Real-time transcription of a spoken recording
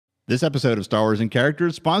This episode of Star Wars in Character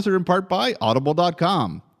is sponsored in part by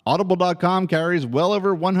Audible.com. Audible.com carries well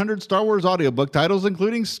over 100 Star Wars audiobook titles,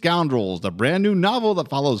 including Scoundrels, the brand new novel that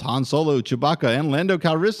follows Han Solo, Chewbacca, and Lando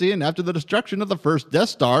Calrissian after the destruction of the first Death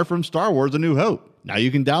Star from Star Wars A New Hope. Now you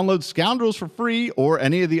can download Scoundrels for free, or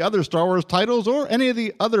any of the other Star Wars titles, or any of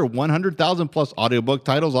the other 100,000 plus audiobook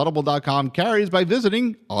titles Audible.com carries by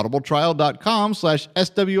visiting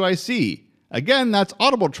audibletrial.com/SWIC. Again, that's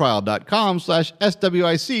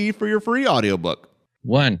audibletrial.com/SWIC for your free audiobook.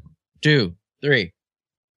 1, 2, 3.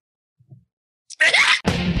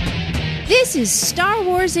 This is Star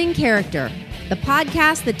Wars in Character, the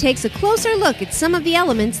podcast that takes a closer look at some of the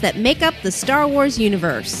elements that make up the Star Wars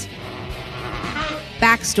universe.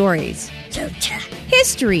 Backstories,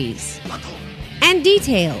 histories, and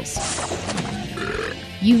details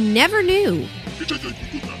you never knew,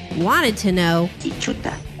 wanted to know,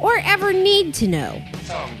 or ever need to know.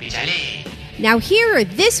 Now here are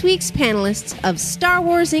this week's panelists of Star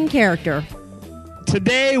Wars in Character.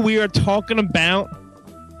 Today we are talking about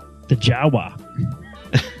the Jawa.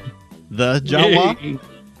 The Jawa?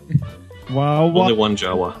 Wow. Only one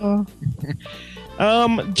Jawa.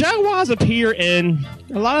 Jawas appear in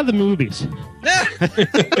a lot of the movies.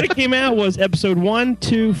 What it came out was episode 1,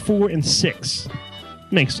 2, 4, and 6.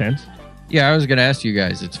 Makes sense. Yeah, I was going to ask you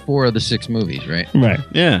guys. It's 4 of the 6 movies, right? Right.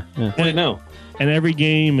 Yeah. Wait, no. And every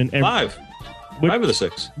game and every 5. 5 of the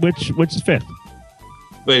 6. Which is 5th?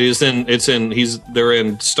 Wait, they're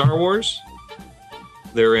in Star Wars.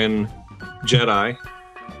 They're in Jedi.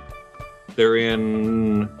 They're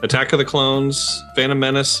in Attack of the Clones, Phantom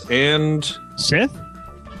Menace, and Sith?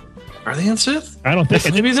 Are they in Sith? I don't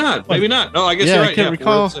think. Maybe not. Maybe not. Oh, I guess Yeah, you're I right. can't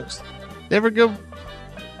recall. We're in 6th. They ever go...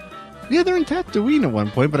 Yeah, they're in Tatooine at one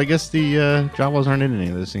point, but I guess the Jawas aren't in any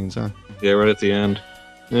of those scenes, huh? Yeah, right at the end.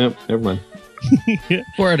 Yep, never mind.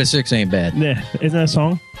 4 out of 6 ain't bad. Yeah. Isn't that a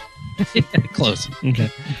song? Close.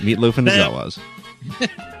 Okay. Meatloaf and the Now-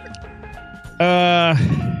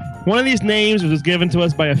 Jawas. One of these names was given to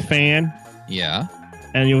us by a fan, Yeah.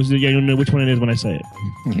 and you'll know which one it is when I say it.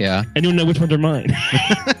 Yeah. And you'll know which ones are mine.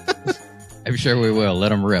 I'm sure we will. Let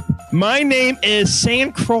them rip. My name is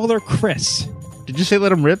Sandcrawler Chris. Did you say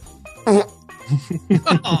let him rip?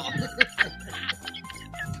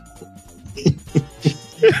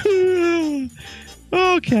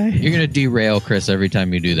 Okay. You're going to derail Chris every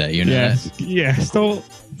time you do that. You know that? Yes. Don't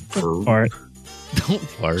fart. Don't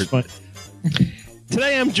fart. But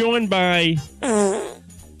today I'm joined by...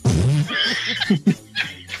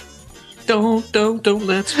 Don't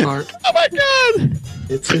let's fart. Oh my God!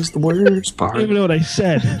 It's just the worst I part. don't even know what I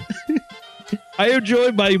said. I am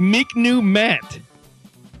joined by Miknu Matt. Do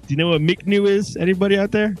you know what Miknu is? Anybody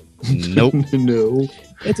out there? Nope. No.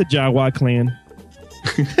 It's a Jawa clan.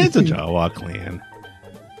 It's a Jawa clan.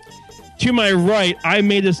 To my right, I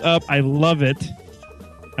made this up. I love it.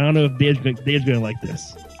 I don't know if Dave's going to like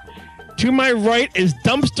this. To my right is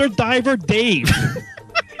Dumpster Diver Dave.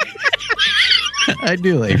 I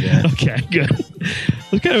do like that. Okay, good. I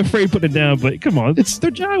was kind of afraid putting it down, but come on. They're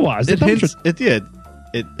Jawas. It They're hints,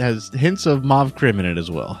 it has hints of Mauve Crim in it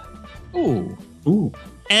as well. Ooh.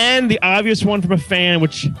 And the obvious one from a fan,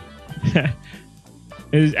 which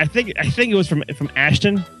is I think it was from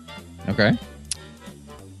Ashton. Okay.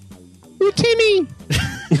 Ooh, Timmy.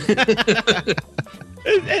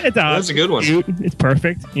 It's That's a good one. Cute. It's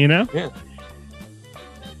perfect, you know? Yeah.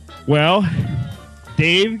 Well,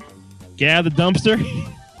 Dave, get out of the dumpster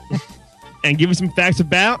and give us some facts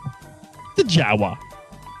about the Jawa.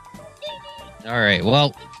 All right.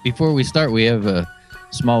 Well, before we start, we have a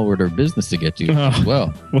small order of business to get to as well.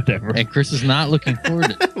 Whatever. And Chris is not looking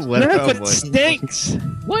forward to it. No, but it stinks.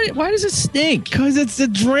 What? Why does it stink? Because it's a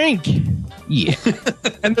drink. Yeah.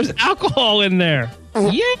 And there's alcohol in there.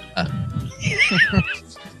 Yeah.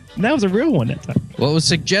 That was a real one that time. Well, it was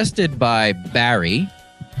suggested by Barry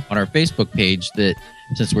on our Facebook page that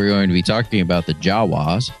since we're going to be talking about the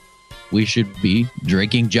Jawas, we should be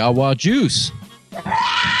drinking Jawa juice.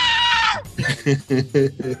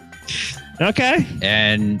 Okay.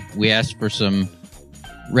 And we asked for some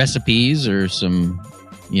recipes or some,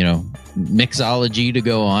 mixology to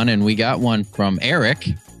go on, and we got one from Eric,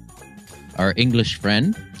 our English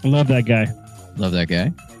friend. I love that guy. Love that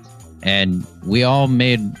guy. And we all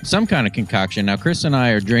made some kind of concoction. Now, Chris and I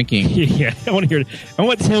are drinking. Yeah, I want to hear it. I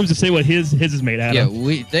want Tim to say what his is made out of.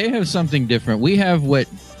 Yeah, they have something different. We have what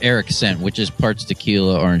Eric sent, which is parts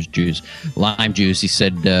tequila, orange juice, lime juice. He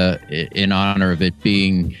said in honor of it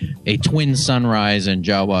being a twin sunrise and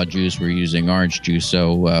Jawa juice, we're using orange juice.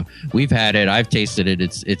 So we've had it. I've tasted it.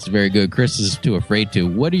 It's very good. Chris is too afraid to.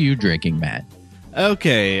 What are you drinking, Matt?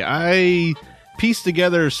 Okay, I pieced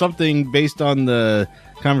together something based on the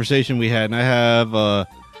conversation we had, and I have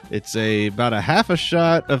it's about a half a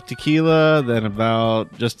shot of tequila, then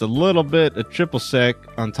about just a little bit of triple sec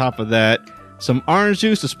on top of that, some orange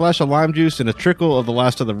juice, a splash of lime juice, and a trickle of the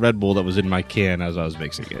last of the Red Bull that was in my can as I was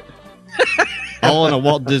mixing it. All in a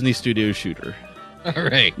Walt Disney Studios shooter. All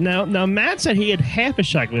right. Now Matt said he had half a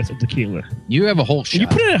shot glass of tequila. You have a whole shot. You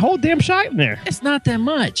put in a whole damn shot in there. It's not that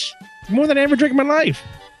much. More than I ever drink in my life.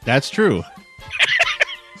 That's true.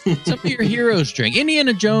 Some of your heroes drink.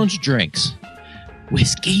 Indiana Jones drinks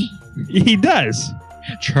whiskey. He does.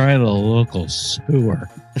 Try the local sewer.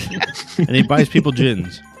 And he buys people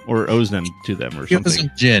gins or owes them to them or Give us something.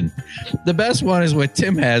 some gin. The best one is what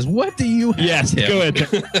Tim has. What do you have? Yes, Tim? go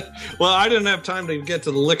ahead. Well, I didn't have time to get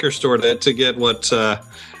to the liquor store to get what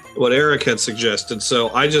Eric had suggested, so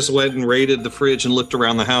I just went and raided the fridge and looked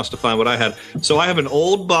around the house to find what I had. So I have an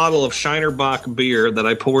old bottle of Shinerbach beer that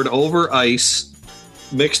I poured over ice,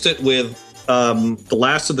 mixed it with the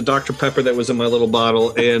last of the Dr. Pepper that was in my little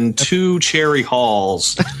bottle, and 2 Cherry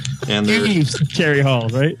Halls. And Used Cherry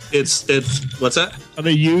Halls, right? it's what's that? Are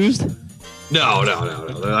they used? No.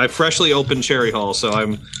 I freshly opened Cherry Hall, so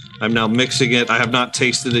I'm now mixing it. I have not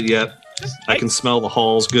tasted it yet. I can smell the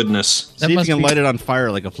Hall's goodness. See if you must can be- light it on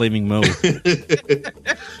fire like a flaming moe. The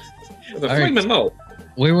right. Flamin' Mo.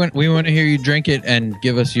 We want to hear you drink it and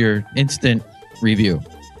give us your instant review.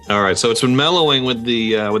 All right, so it's been mellowing with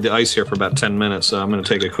the ice here for about 10 minutes. So I'm going to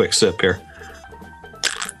take a quick sip here.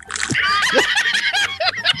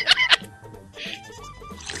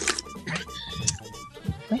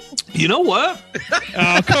 You know what?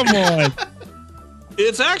 Oh, come on.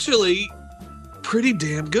 It's actually pretty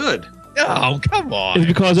damn good. Oh, come Is it on.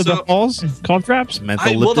 because of So- the halls? Cough drops?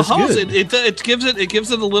 Menthol Well, the lift is hulls good. it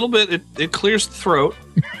gives it a little bit. It clears the throat.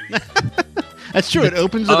 That's true. It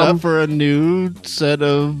opens it up for a new set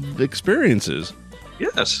of experiences.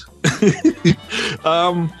 Yes.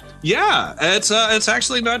 Yeah, it's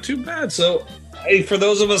actually not too bad. So, hey, for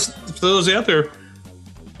those out there,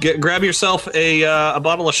 grab yourself a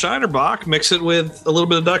bottle of Shinerbach, mix it with a little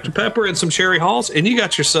bit of Dr. Pepper and some Cherry Halls, and you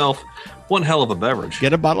got yourself one hell of a beverage.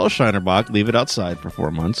 Get a bottle of Shinerbach, leave it outside for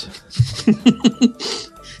 4 months.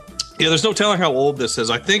 Yeah, there's no telling how old this is.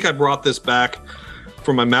 I think I brought this back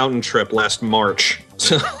from my mountain trip last March.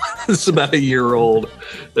 So it's about a year old.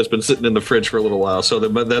 That's been sitting in the fridge for a little while. So that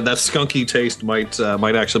skunky taste might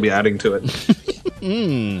actually be adding to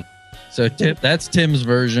it. So that's Tim's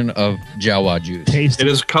version of Jawa juice. Taste. It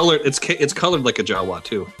is colored. It's colored like a Jawa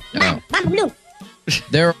too. Oh.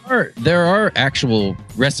 There are actual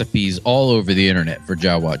recipes all over the internet for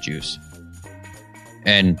Jawa juice,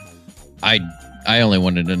 and I only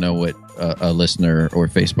wanted to know what a listener or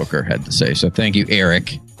Facebooker had to say. So thank you,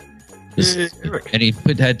 Eric. Eric. And he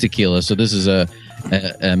had tequila. So this is a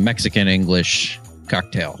Mexican English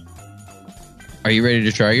cocktail. Are you ready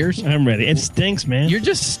to try yours? I'm ready. It stinks, man. You're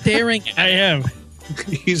just staring. I am.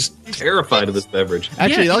 He's terrified of this beverage.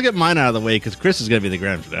 Actually, I'll get mine out of the way because Chris is going to be the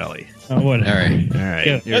grand finale. Oh, whatever. All right. All right.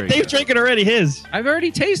 Yeah. here we Dave's go. drinking already. His. I've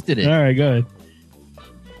already tasted it. All right, go ahead.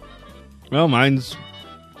 Well, mine's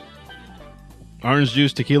orange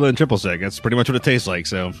juice, tequila, and triple sec. That's pretty much what it tastes like.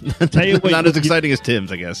 So Tell you what, not as exciting as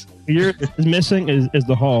Tim's, I guess. You're missing is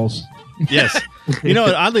the halls. Yes. You know,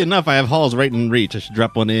 oddly enough, I have Halls right in reach. I should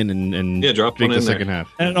drop one in and drop drink one the in there. second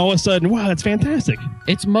half. And all of a sudden, wow, that's fantastic.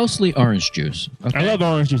 It's mostly orange juice. Okay? I love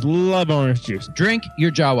orange juice. Love orange juice. Drink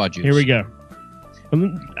your Jawa juice. Here we go.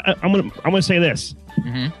 I'm gonna say this.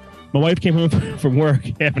 Mhm. My wife came home from work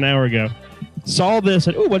half an hour ago, saw this,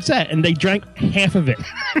 and what's that? And they drank half of it.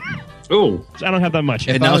 Oh, So I don't have that much.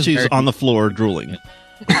 And If I now was she's very- on the floor drooling.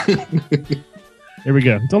 Here we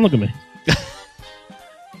go. Don't look at me.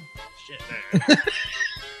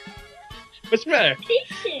 What's the matter?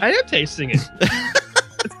 I am tasting it.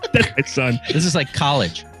 That's my son. This is like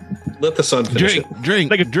college. let the sun finish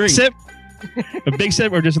Drink, Like a drink. sip, a big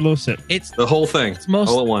sip, or just a little sip. It's it. The whole thing, it's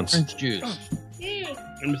mostly all at once. orange juice.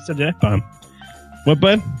 I'm just a bomb. What,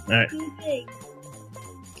 bud? All right.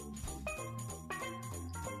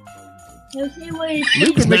 Luke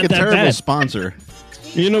would make not a that terrible bad. sponsor.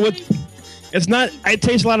 You know what? It's not. I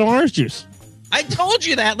taste a lot of orange juice. I told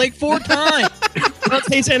you that like 4 times. I don't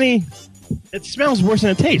taste any. It smells worse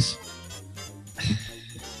than it tastes.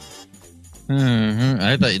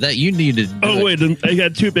 I thought that you needed. to do Oh it. wait, I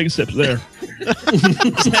got 2 big sips there.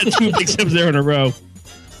 Just had 2 big sips there in a row.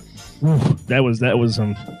 Ooh, that was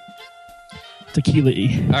some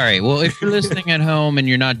tequila-y. All right. Well, if you're listening at home and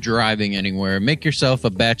you're not driving anywhere, make yourself a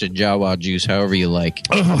batch of Jawa juice, however you like,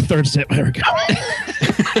 Oh, 3rd sip. There we go.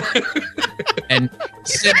 and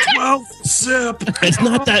sip. 12th sip. It's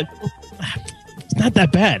not that. It's not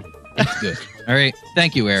that bad. That's good. All right.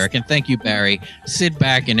 Thank you, Eric, and thank you, Barry. Sit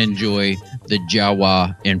back and enjoy the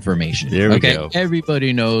Jawa information. There we go.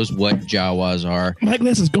 Everybody knows what Jawas are. My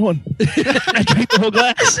glass is gone. I drank the whole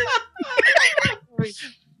glass.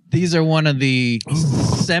 These are one of the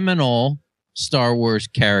seminal Star Wars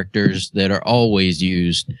characters that are always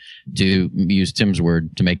used, to use Tim's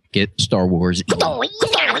word, to make it Star Wars.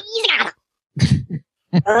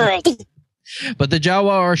 But the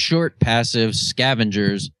Jawa are short, passive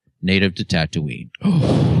scavengers native to Tatooine.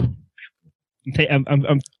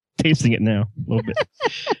 I'm tasting it now a little bit.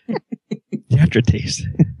 The aftertaste.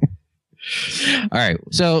 All right.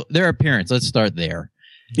 So their appearance, let's start there.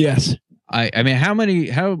 Yes. I mean,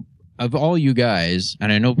 how of all you guys,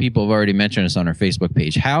 and I know people have already mentioned this on our Facebook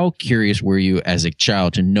page, how curious were you as a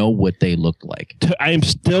child to know what they looked like? I am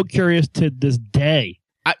still curious to this day.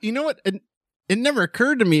 You know what? It never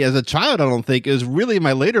occurred to me as a child, I don't think. It was really in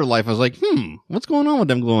my later life. I was like, what's going on with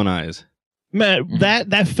them glowing eyes? Matt,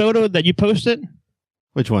 that photo that you posted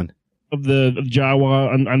Which one? of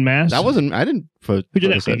Jawa unmasked. That wasn't, I didn't put. Who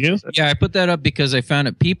did that? You? Yeah, I put that up because I found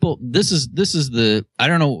it. People, this is the, I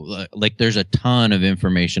don't know, like there's a ton of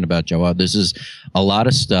information about Jawa. This is a lot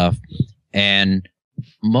of stuff. And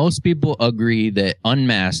most people agree that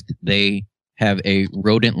unmasked, they have a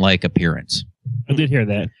rodent-like appearance. I did hear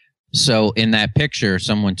that. So in that picture,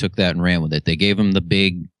 someone took that and ran with it. They gave them the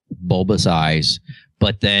big bulbous eyes,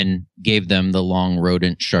 but then gave them the long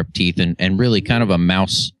rodent sharp teeth and really kind of a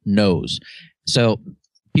mouse nose. So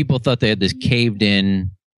people thought they had this caved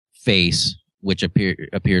in face, which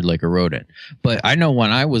appeared like a rodent. But I know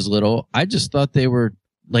when I was little, I just thought they were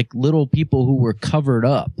like little people who were covered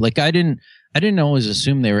up. Like I didn't always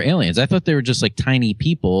assume they were aliens. I thought they were just like tiny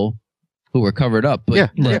people who were covered up. But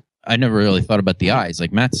Yeah. I never really thought about the eyes,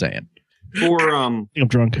 like Matt's saying. I'm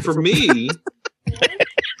drunk. For me,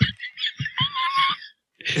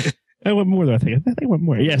 I want more though. I think I want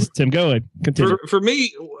more. Yes, Tim, go ahead. Continue. for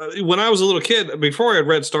me, when I was a little kid, before I had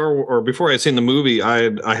read Star Wars, or before I had seen the movie, I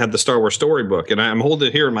had the Star Wars storybook, and I'm holding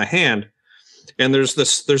it here in my hand. And there's the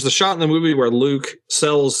shot in the movie where Luke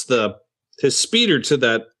sells his speeder to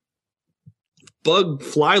that bug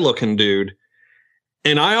fly looking dude,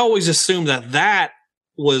 and I always assumed that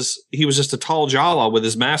he was just a tall Jawa with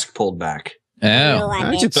his mask pulled back.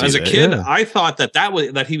 Oh, So as a kid, I thought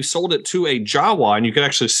that he sold it to a Jawa, and you could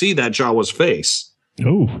actually see that Jawa's face.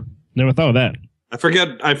 Oh, never thought of that. I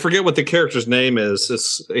forget what the character's name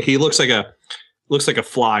is. He looks like a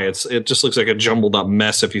fly. It just looks like a jumbled up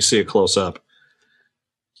mess if you see it close up.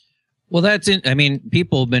 well, that's it. I mean,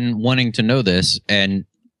 people have been wanting to know this, and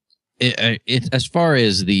it as far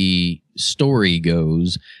as the story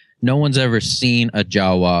goes, no one's ever seen a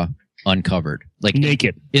Jawa uncovered, like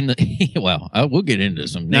Naked. in the. Well, we'll get into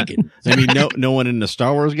some naked. I mean, no one in the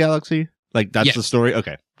Star Wars galaxy? Like, that's Yes. the story?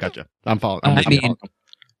 Okay, gotcha. I'm following.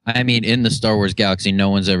 I mean, in the Star Wars galaxy, no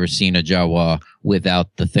one's ever seen a Jawa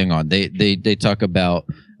without the thing on. They talk about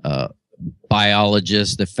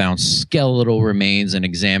biologists that found skeletal remains and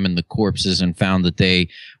examined the corpses and found that they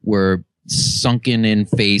were sunken in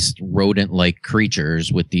faced rodent-like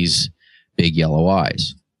creatures with these big yellow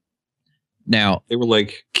eyes. Now They were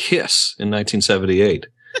like Kiss in 1978.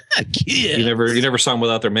 yeah, You never saw them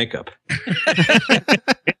without their makeup.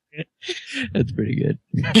 that's pretty good.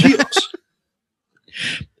 Kiss.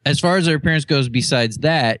 As far as their appearance goes, besides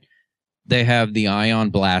that, they have the ion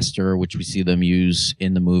blaster, which we see them use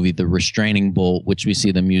in the movie, the restraining bolt, which we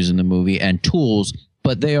see them use in the movie, and tools.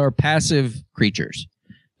 But they are passive creatures.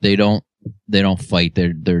 They don't fight.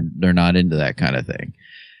 They're not into that kind of thing.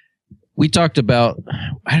 We talked about,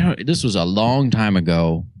 this was a long time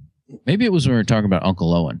ago. Maybe it was when we were talking about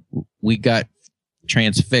Uncle Owen. We got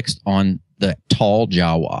transfixed on the tall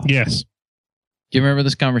Jawa. Yes. Do you remember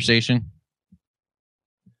this conversation?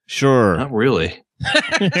 Sure. Not really.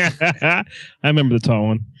 I remember the tall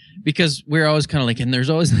one. Because we're always kind of like, and there's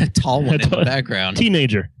always that tall one in the background.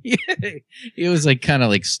 Teenager. He was like kind of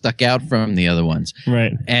like stuck out from the other ones.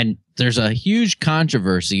 Right. And there's a huge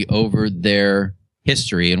controversy over their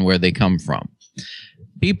history and where they come from.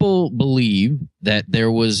 People believe that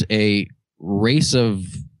there was a race of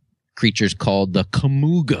creatures called the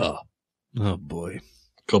Kamuga. Oh, boy.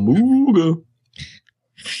 Kamuga.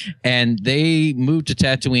 And they moved to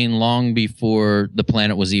Tatooine long before the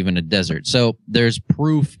planet was even a desert. So there's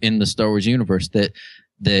proof in the Star Wars universe that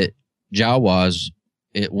Jawas,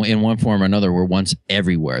 in one form or another, were once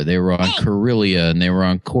everywhere. They were on Corellia and they were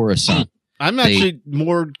on Coruscant. I'm actually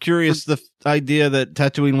more curious the idea that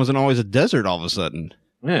Tatooine wasn't always a desert all of a sudden.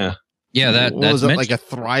 Yeah. Yeah, What was it, like a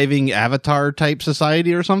thriving Avatar type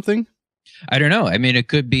society or something? I don't know. I mean, it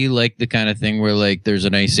could be like the kind of thing where like there's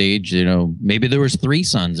an ice age, maybe there was 3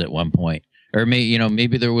 suns at one point. Or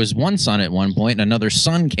maybe there was 1 sun at one point and another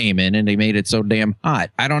sun came in and they made it so damn hot.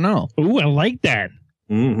 I don't know. Ooh, I like that.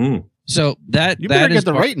 Mm-hmm. So you better get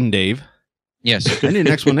the writing, Dave. Yes. I need an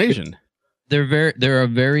explanation. They're a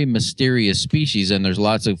very mysterious species, and there's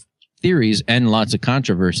lots of theories and lots of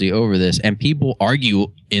controversy over this, and people argue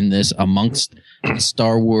in this amongst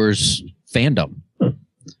Star Wars fandom.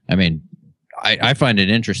 I mean, I find it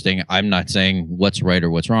interesting. I'm not saying what's right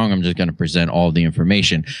or what's wrong. I'm just going to present all the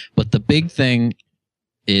information. But the big thing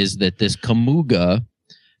is that this Kamuga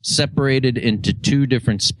separated into 2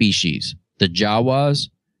 different species, the Jawas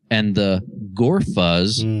and the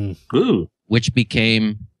Gorfas, which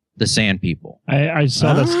became the Sand People. I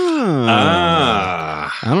saw this.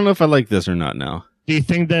 I don't know if I like this or not now. Do you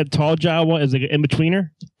think that tall Jawa is like an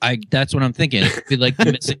in-betweener? That's what I'm thinking. It could be like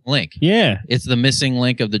the missing link. Yeah. It's the missing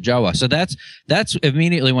link of the Jawa. So that's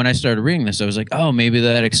immediately when I started reading this, I was like, oh, maybe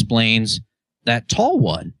that explains that tall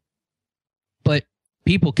one. But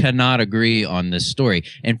people cannot agree on this story.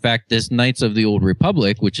 In fact, this Knights of the Old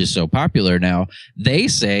Republic, which is so popular now, they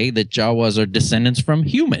say that Jawas are descendants from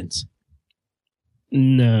humans.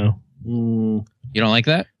 No. You don't like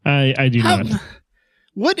that? I do not.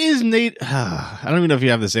 What is native? I don't even know if you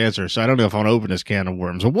have this answer, so I don't know if I want to open this can of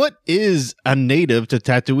worms. What is a native to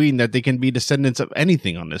Tatooine that they can be descendants of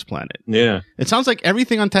anything on this planet? Yeah. It sounds like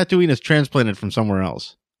everything on Tatooine is transplanted from somewhere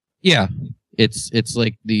else. Yeah. It's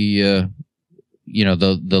like the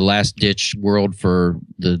last ditch world for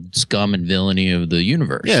the scum and villainy of the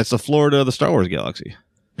universe. Yeah, it's the Florida of the Star Wars galaxy.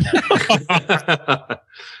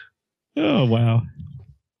 Oh, wow.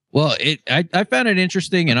 Well, I found it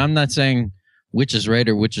interesting, and I'm not saying which is right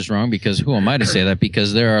or which is wrong, because who am I to say that?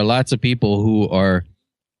 Because there are lots of people who are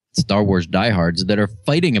Star Wars diehards that are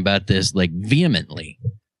fighting about this like vehemently.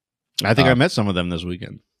 I think I met some of them this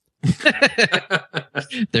weekend.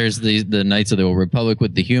 There's the Knights of the Old Republic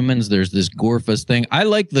with the humans. There's this Gorfas thing. I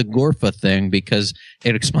like the Gorfa thing because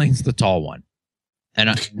it explains the tall one. And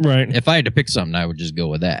if I had to pick something, I would just go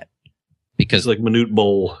with that. Because it's like Manute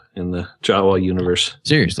Bol in the Jawa universe.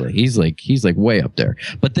 Seriously, he's like way up there.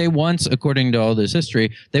 But they once, according to all this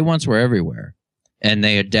history, they once were everywhere, and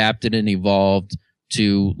they adapted and evolved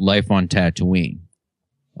to life on Tatooine.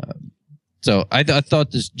 So I thought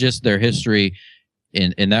just their history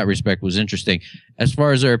in that respect was interesting. As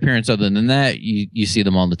far as their appearance, other than that, you see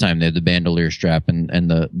them all the time. They have the bandolier strap and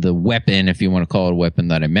the weapon, if you want to call it a weapon,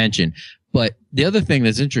 that I mentioned. But the other thing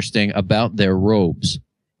that's interesting about their robes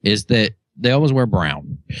is that they always wear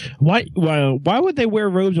brown. Why would they wear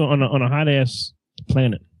robes on a hot ass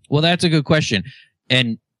planet? Well, that's a good question,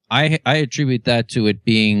 and I attribute that to it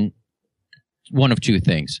being one of 2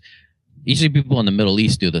 things. You see people in the Middle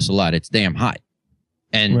East do this a lot. It's damn hot,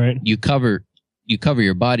 and you cover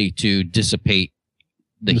your body to dissipate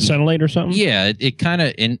the sunlight or something. Yeah, it kind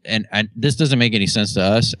of and this doesn't make any sense to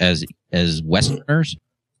us as Westerners,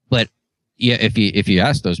 but yeah, if you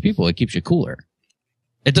ask those people, it keeps you cooler.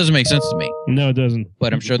 It doesn't make sense to me. No, it doesn't.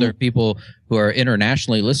 But I'm sure there are people who are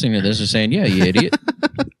internationally listening to this and saying, "Yeah, you idiot."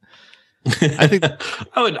 I think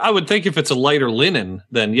I would think if it's a lighter linen,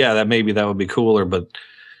 then yeah, that would be cooler. But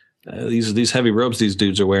these heavy robes these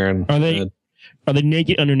dudes are wearing, are they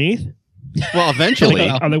naked underneath? Well, eventually,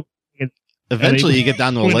 you get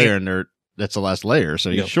down to a layer, and that's the last layer.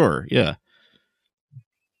 So sure, yeah.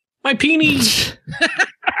 My peenies.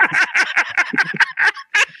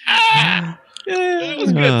 That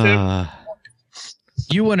was good, Tim.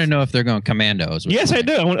 You want to know if they're going commandos? Yes, I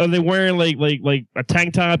do. Are they wearing like a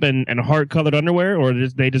tank top and heart colored underwear, or are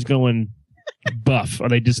they just going buff? Are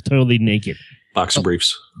they just totally naked? Boxer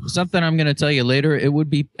briefs. Something I'm going to tell you later. It would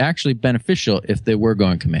be actually beneficial if they were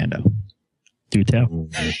going commando. Do tell.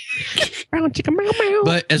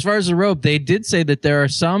 But as far as the robe, they did say that there are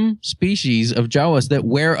some species of Jawas that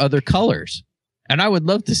wear other colors. And I would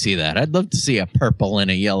love to see that. I'd love to see a purple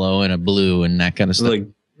and a yellow and a blue and that kind of stuff. Like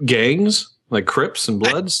gangs? Like Crips and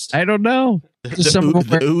Bloods? I don't know. The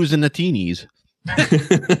oohs and the teenies.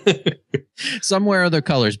 Some wear other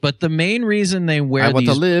colors. But the main reason they wear I want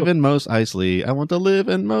to live in Mos Eisley. I want to live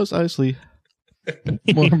in Mos Eisley.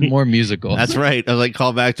 more musical. That's right. I like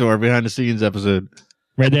call back to our behind the scenes episode.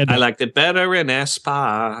 Right there. I liked it better in a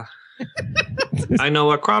spa. I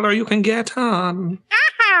know a crawler you can get on.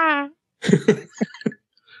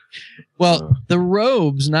 Well, the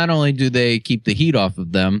robes, not only do they keep the heat off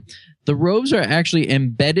of them, the robes are actually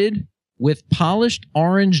embedded with polished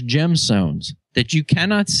orange gemstones that you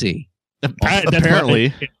cannot see.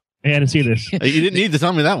 Apparently. I had to see this. You didn't need to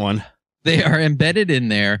tell me that one. They are embedded in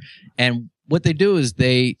there, and what they do is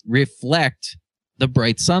they reflect the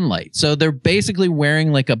bright sunlight. So they're basically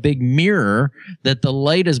wearing like a big mirror that the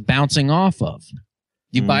light is bouncing off of.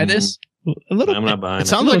 You buy this? A little. I'm not buying It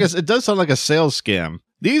sounds like it does sound like a sales scam.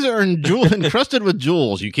 These are encrusted with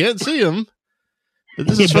jewels. You can't see them. But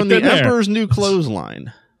this is from the Emperor's New Clothes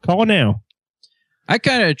line. Call now. I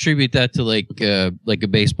kind of attribute that to like a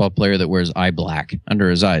baseball player that wears eye black under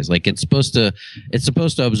his eyes. Like it's supposed to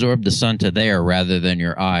absorb the sun to there rather than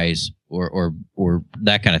your eyes or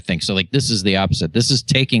that kind of thing. So like this is the opposite. This is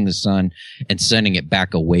taking the sun and sending it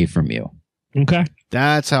back away from you. Okay.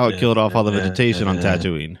 That's how it killed off all the vegetation on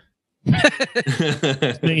Tatooine.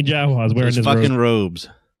 Many Jawas wearing Those his fucking robe. robes.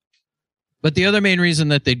 But the other main reason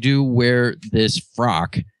that they do wear this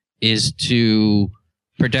frock is to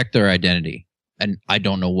protect their identity. And I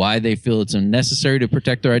don't know why they feel it's unnecessary to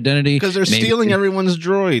protect their identity. Because they're stealing everyone's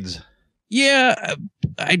droids. Yeah,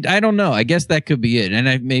 I don't know. I guess that could be it.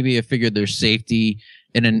 And maybe I figured there's safety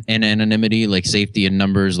and anonymity, like safety in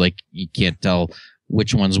numbers. Like you can't tell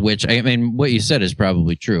which one's which. I mean, what you said is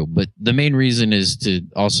probably true. But the main reason is to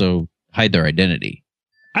also hide their identity.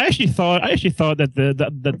 I actually thought that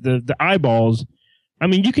the eyeballs. I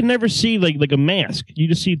mean, you can never see like a mask. You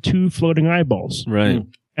just see two floating eyeballs. Right.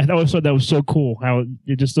 I always thought that was so cool how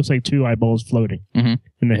it just looks like two eyeballs floating in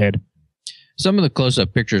the head. Some of the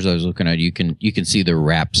close-up pictures I was looking at, you can see the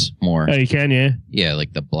wraps more. Oh, you can, yeah. Yeah,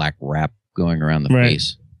 like the black wrap going around the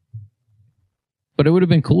face. But it would have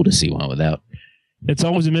been cool to see one without. It's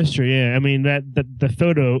always a mystery, yeah. I mean, the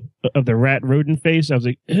photo of the rat rodent face, I was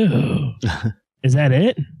like, ew. Is that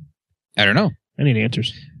it? I don't know. I need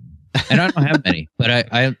answers. And I don't have many, but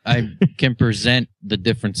I can present the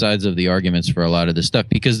different sides of the arguments for a lot of this stuff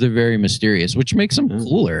because they're very mysterious, which makes them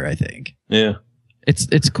cooler, I think. Yeah.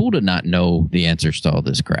 It's cool to not know the answers to all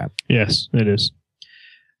this crap. Yes, it is.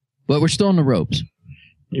 But we're still in the robes.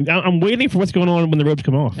 I'm waiting for what's going on when the robes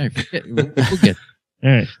come off. All right, we'll get all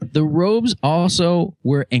right. The robes also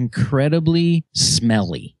were incredibly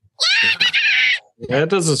smelly. That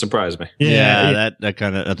doesn't surprise me. Yeah.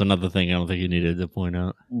 That's another thing I don't think you needed to point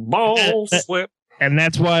out. Ball slip. And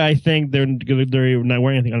that's why I think they're not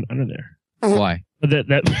wearing anything under there. Why?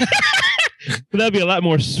 That'd be a lot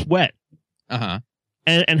more sweat. Uh-huh.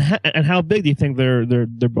 And how big do you think their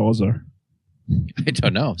balls are? I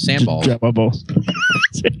don't know. Sandballs. Drop my balls.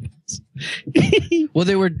 Well,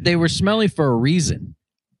 they were smelly for a reason.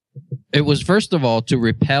 It was first of all to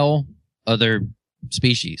repel other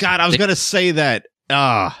species. God, I was going to say that.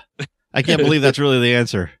 I can't believe that's really the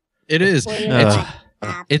answer. It is.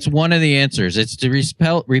 It's one of the answers. It's to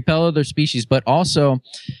repel other species, but also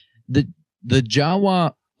the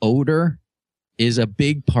Jawa odor is a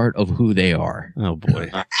big part of who they are. Oh boy.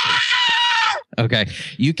 Okay.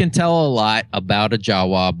 You can tell a lot about a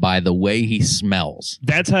Jawa by the way he smells.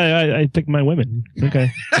 That's how I pick my women.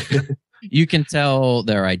 Okay. You can tell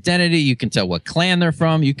their identity. You can tell what clan they're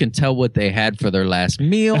from. You can tell what they had for their last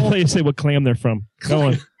meal. I thought you say what clan they're from. Go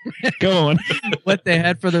on. Go on. What they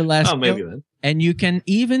had for their last meal. Maybe then. And you can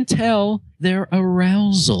even tell their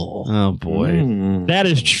arousal. Oh boy. That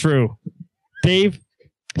is true. Dave,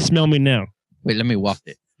 smell me now. Wait, let me walk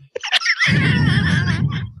it.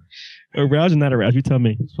 Aroused or not aroused? You tell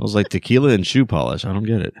me. Smells like tequila and shoe polish. I don't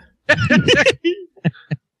get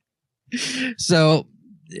it. So,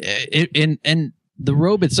 and the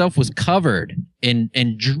robe itself was covered in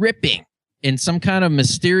dripping in some kind of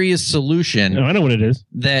mysterious solution. Oh, I know what it is.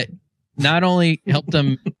 That not only helped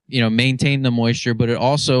them, maintain the moisture, but it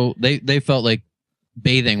also they felt like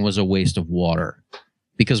bathing was a waste of water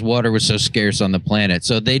because water was so scarce on the planet.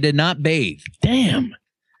 So they did not bathe. Damn.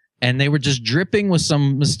 And they were just dripping with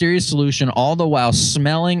some mysterious solution, all the while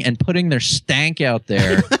smelling and putting their stank out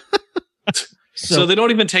there. So they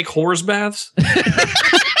don't even take horse baths?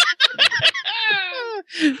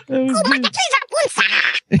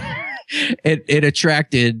 It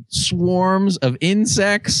attracted swarms of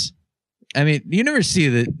insects. I mean, you never see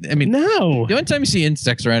that. I mean, no. The only time you see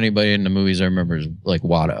insects around anybody in the movies I remember is like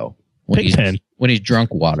Watto. When he's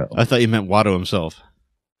drunk Watto. I thought you meant Watto himself.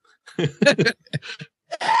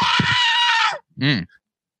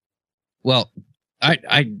 Well,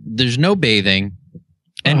 I there's no bathing.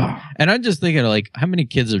 And I'm just thinking like how many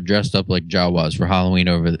kids have dressed up like Jawas for Halloween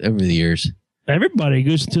over the years? Everybody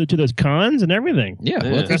goes to those cons and everything. Yeah,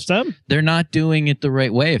 well, they're not doing it the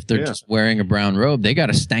right way. If they're just wearing a brown robe, they got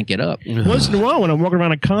to stank it up. Once in a while, when I'm walking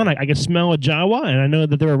around a con, I can smell a Jawa, and I know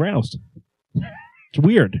that they're aroused. It's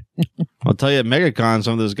weird. I'll tell you, at MegaCon,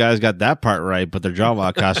 some of those guys got that part right, but their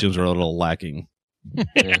Jawa costumes are a little lacking.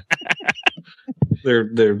 Yeah.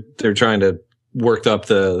 They're trying to work up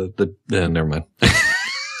the never mind.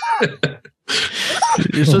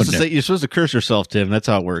 You're supposed to say. You're supposed to curse yourself, Tim. That's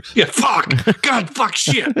how it works. Yeah, fuck. God, fuck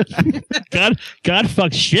shit. God,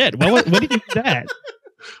 fuck shit. What did you do that?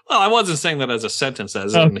 Well, I wasn't saying that as a sentence,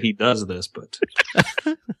 as in he does this, but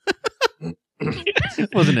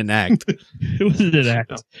It wasn't an act. It wasn't an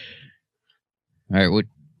act. No. All right,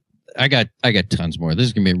 I got tons more. This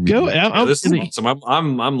is gonna be Go. this is awesome.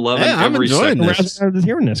 I'm loving I'm every enjoying second. this. I was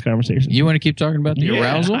hearing this conversation. You want to keep talking about the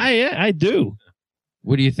arousal? I do.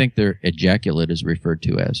 What do you think their ejaculate is referred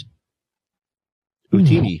to as?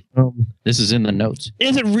 Utini. This is in the notes.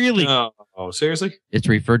 Is it really? Oh, seriously? It's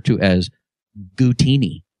referred to as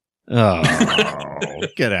Gutini. Oh,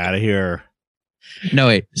 get out of here. No,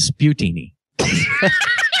 wait, Sputini.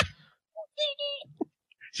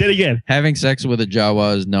 Say it again. Having sex with a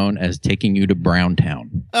Jawa is known as taking you to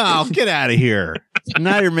Browntown. Oh, get out of here.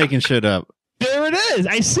 Now you're making shit up. There it is.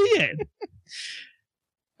 I see it.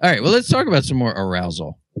 All right, well, let's talk about some more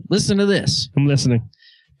arousal. Listen to this. I'm listening.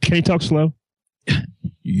 Can you talk slow?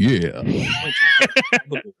 Yeah.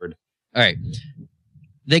 All right.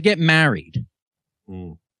 They get married.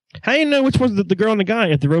 How do you know which one's the girl and the guy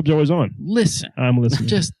if the robe's always on? Listen. I'm listening.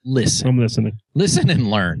 Just listen. I'm listening. Listen and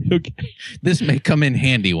learn. Okay. This may come in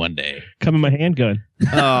handy one day. Come in my handgun.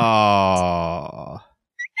 Oh,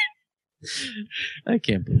 I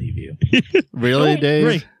can't believe you. really, Dave?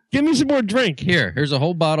 Drink. Give me some more drink. Here's a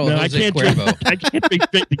whole bottle No, of I Jose can't Cuervo. drink. I can't drink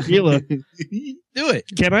straight tequila. Do it.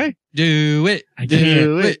 Can I? Do it. I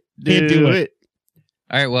Do it. Can't do it.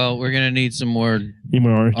 All right, well, we're going to need some more Need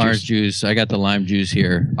more orange orange juice. juice. I got the lime juice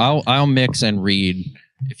here. I'll mix and read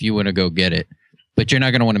if you want to go get it. But you're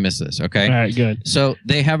not going to want to miss this, okay? All right, good. So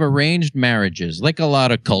they have arranged marriages, like a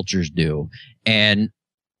lot of cultures do. And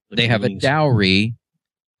they have a dowry,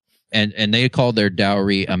 and they call their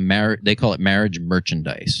dowry they call it marriage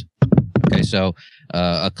merchandise. Okay, so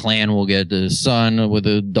a clan will get the son with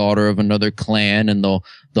a daughter of another clan, and they'll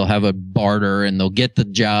have a barter, and they'll get the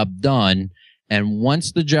job done. And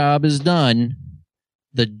once the job is done,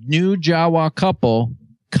 the new Jawa couple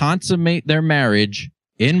consummate their marriage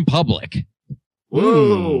in public.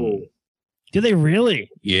 Whoa. Do they really?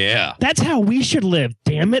 Yeah. That's how we should live,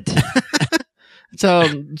 damn it. That's how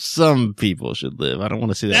some people should live. I don't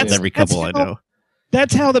want to see that with every couple I know.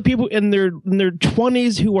 That's how the people in their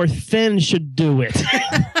 20s who are thin should do it.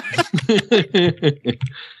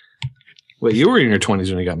 Wait, you were in your 20s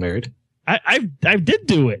when you got married? I did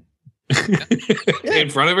do it. In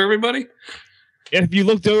front of everybody? If you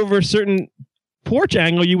looked over a certain porch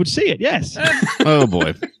angle, you would see it. Yes. Oh,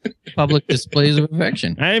 boy. Public displays of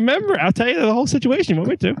affection. I remember. I'll tell you the whole situation. You want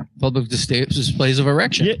me to? Public displays of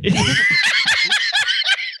erection. Yeah.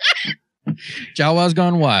 Jawa's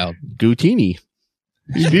gone wild. Gutini.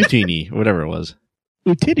 Butini. Whatever it was.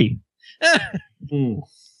 Utidi. Mm.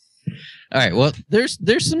 All right. Well, there's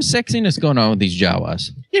some sexiness going on with these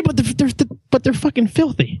Jawas. Yeah, but they're fucking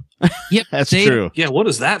filthy. Yep, That's true. Yeah, what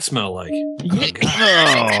does that smell like?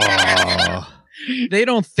 Oh. They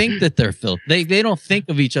don't think that they're filthy. They don't think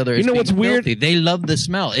of each other as You know being what's weird? filthy. They love the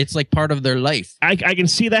smell. It's like part of their life. I can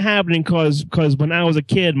see that happening because when I was a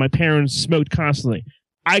kid, my parents smoked constantly.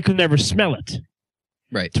 I could never smell it.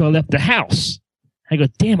 Right. So I left the house. I go,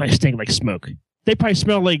 damn, I stink like smoke. They probably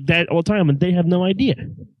smell like that all the time, and they have no idea.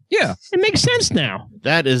 Yeah. It makes sense now.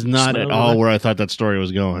 That is not Smell at all it. where I thought that story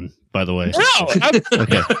was going, by the way. No.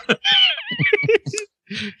 Okay.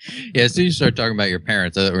 Yeah, as soon as you start talking about your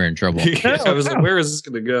parents, I thought we were in trouble. I was like, where is this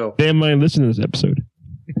going to go? Damn, mind listen to this episode.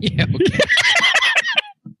 Yeah. Okay.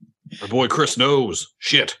 Our boy Chris knows.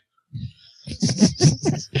 Shit.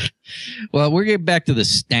 Well, we'll get back to the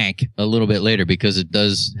stank a little bit later because it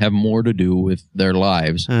does have more to do with their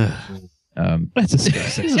lives. That's disgusting.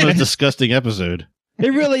 This is the most disgusting episode. It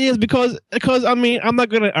really is because I mean, I'm not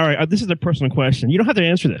gonna. All right, this is a personal question. You don't have to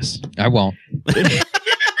answer this. I won't.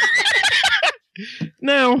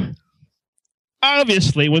 Now,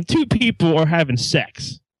 obviously, when two people are having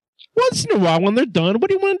sex, once in a while, when they're done, what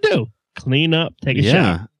do you want to do? Clean up, take a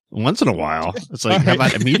shower. Once in a while. It's like, how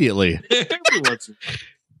about immediately? Every once in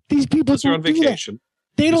These people you're on don't do that. vacation.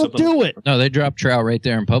 They don't do it. No, they drop trout right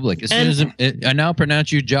there in public. As soon as I now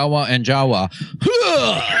pronounce you Jawa and Jawa.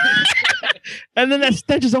 And then that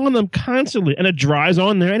stench is on them constantly, and it dries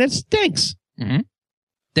on there, and it stinks. Mm-hmm.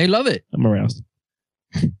 They love it. I'm aroused.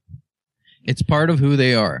 It's part of who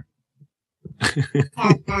they are.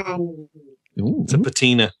 Ooh. It's a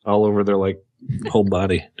patina all over their like whole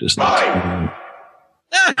body. Just what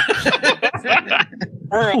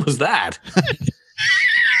was that?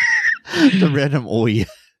 The random oi.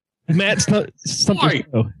 Matt, something.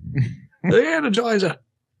 The Energizer.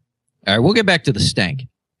 All right, we'll get back to the stank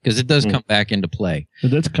because it does come back into play. It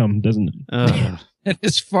does come, doesn't it?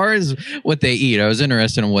 As far as what they eat, I was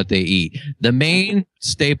interested in what they eat. The main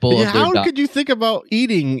staple of their how could you think about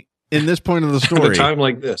eating in this point of the At story? a time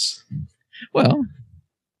like this. Well,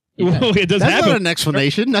 It does That's happen. not an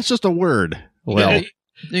explanation. That's just a word. Well,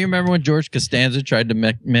 do you remember when George Costanza tried to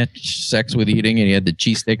match sex with eating and he had the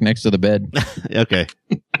cheesesteak next to the bed? okay.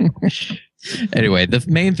 Anyway, the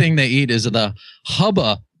main thing they eat is the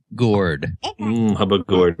hubba gourd. Hubba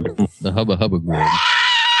gourd. The hubba gourd.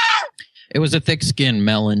 It was a thick-skinned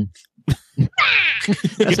melon.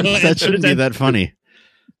 That shouldn't be that funny.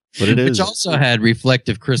 But it is. Which also had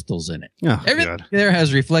reflective crystals in it. Oh, Everything God. there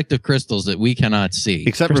has reflective crystals that we cannot see.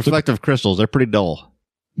 Except reflective crystals. They're pretty dull.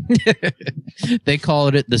 They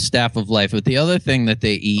called it the staff of life. But the other thing that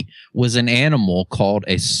they eat was an animal called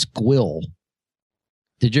a squill.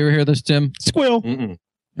 Did you ever hear this, Tim? Squill. Mm-mm.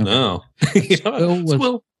 No.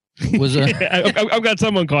 Squill was I've got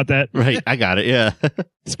someone caught that. Right. I got it. Yeah.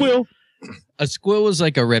 Squill. a squill was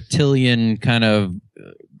like a reptilian kind of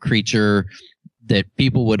creature that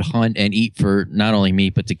people would hunt and eat for not only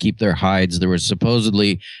meat, but to keep their hides. There was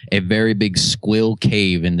supposedly a very big squill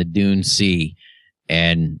cave in the Dune Sea.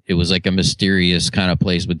 And it was like a mysterious kind of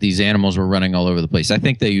place, but these animals were running all over the place. I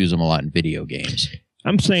think they use them a lot in video games.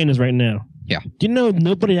 I'm saying this right now. Yeah. Do you know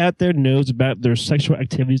nobody out there knows about their sexual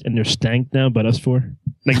activities and their stank now but us four?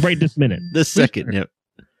 Like right this minute. This second. Yep.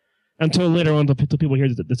 Until later on, until people hear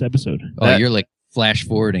this episode. Oh, you're like flash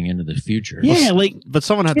forwarding into the future. Yeah, like... But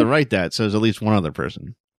someone had to write that, so there's at least one other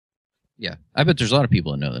person. Yeah. I bet there's a lot of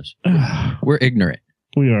people that know this. We're ignorant,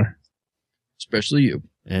 we are. especially you.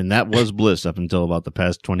 And that was bliss up until about the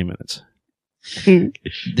past 20 minutes.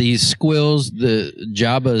 These squills, the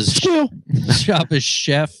Jabba's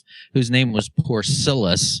chef, whose name was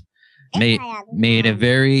Porcellus, made a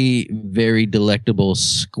very, very delectable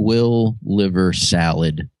squill liver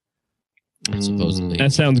salad. Supposedly.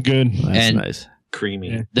 That sounds good. That's And- nice. Creamy.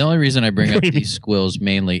 Yeah. The only reason I bring up these squills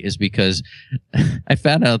mainly is because I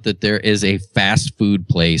found out that there is a fast food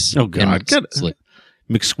place. Oh, God.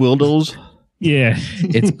 McSquildles. Yeah.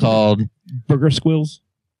 It's called, Burger squills.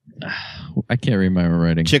 I can't remember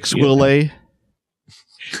writing. Chick Squille.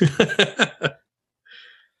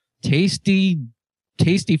 Tasty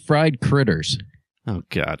fried critters. Oh,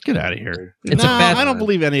 God. Get out of here. It's no, a fast- I don't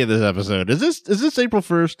believe any of this episode. Is this April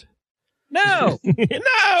 1st? No,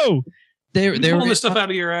 No! they You were pulling this stuff out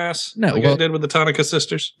of your ass? No, like well- I did with the Tonica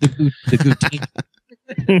sisters. the Goutine.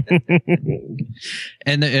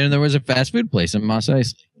 and there was a fast food place in Mos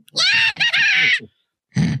Eisley.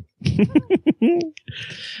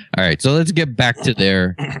 All right, so let's get back to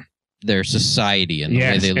their society and the way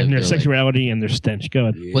Yes, they live. and their life. sexuality and their stench. Go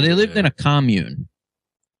ahead. Well, they lived in a commune.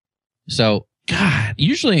 So, God,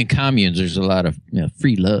 usually in communes, there's a lot of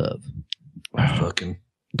free love. Fucking.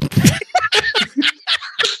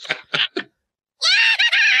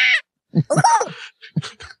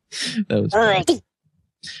 That was funny.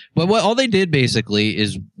 But what all they did basically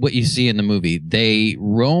is what you see in the movie. They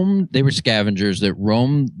were scavengers that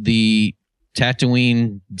roamed the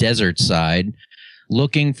Tatooine desert side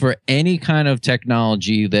looking for any kind of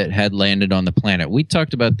technology that had landed on the planet. We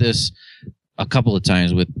talked about this a couple of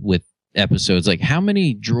times with episodes, like how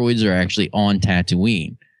many droids are actually on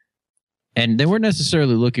Tatooine? And they weren't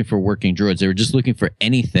necessarily looking for working droids. They were just looking for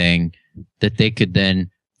anything that they could then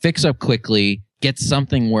fix up quickly, get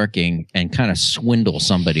something working, and kind of swindle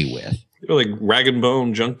somebody with. They're like rag and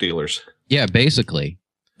bone junk dealers. Yeah, basically.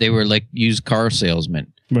 They were like used car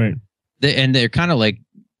salesmen. Right. They're kind of like,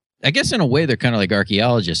 I guess in a way, they're kind of like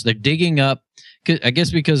archaeologists. They're digging up, I guess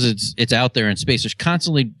because it's out there in space. There's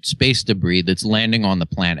constantly space debris that's landing on the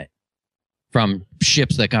planet from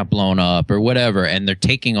ships that got blown up or whatever. And they're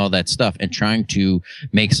taking all that stuff and trying to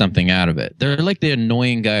make something out of it. They're like the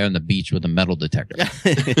annoying guy on the beach with a metal detector.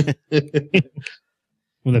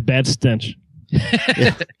 With a bad stench.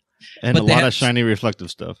 And But a they lot have- of shiny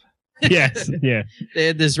reflective stuff. Yes. Yeah. They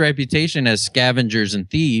had this reputation as scavengers and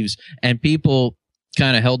thieves, and people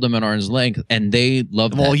kind of held them at arm's length, and they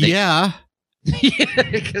loved that. Well, yeah. Yeah,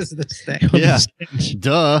 because of this thing. Yeah.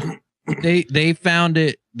 Duh. They found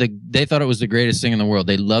it. They thought it was the greatest thing in the world.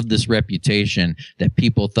 They loved this reputation that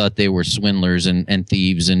people thought they were swindlers and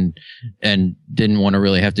thieves and didn't want to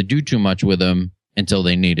really have to do too much with them until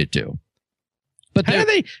they needed to. But How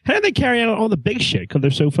do they carry out all the big shit? Because they're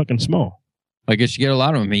so fucking small. I guess you get a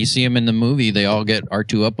lot of them. You see them in the movie. They all get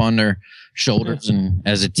R2 up on their shoulders, and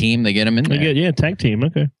as a team, they get them in there. They get, tag team.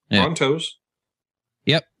 Okay. Yeah. On toes.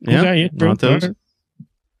 Yep. Yeah. Okay, yeah, On those.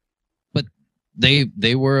 But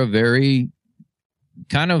they were a very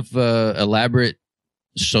kind of elaborate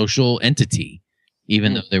social entity,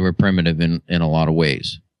 even though they were primitive in a lot of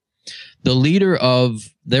ways. The leader of,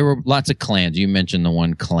 there were lots of clans. You mentioned the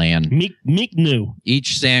one clan. Meek knew.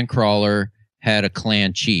 Each sandcrawler had a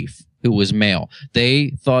clan chief who was male.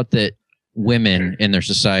 They thought that women in their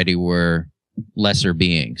society were lesser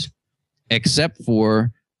beings, except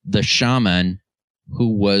for the shaman, who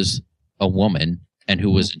was a woman and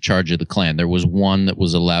who was in charge of the clan. There was one that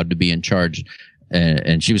was allowed to be in charge,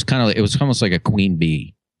 and she was kind of, it was almost like a queen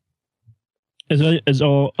bee. Is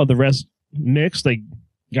all of the rest mixed, like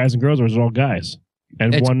guys and girls, or is it all guys?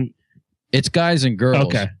 And it's guys and girls,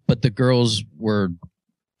 okay. But the girls were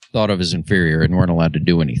thought of as inferior and weren't allowed to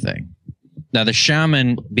do anything. Now, the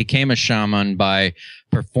shaman became a shaman by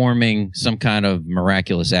performing some kind of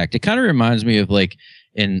miraculous act. It kind of reminds me of like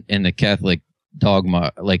in the Catholic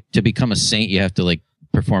dogma, like to become a saint, you have to like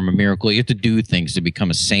perform a miracle. You have to do things to become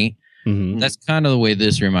a saint. Mm-hmm. That's kind of the way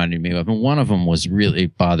this reminded me of. And one of them was really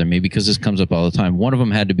bothering me because this comes up all the time. One of them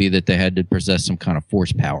had to be that they had to possess some kind of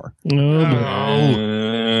force power. I'm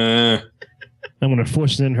going to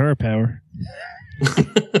force it in her power.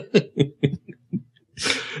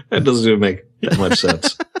 That doesn't even make that much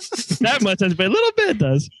sense. That much sense, but a little bit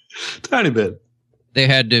does. Tiny bit. They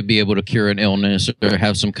had to be able to cure an illness or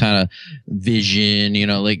have some kind of vision,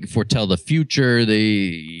 like foretell the future.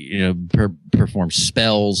 They, perform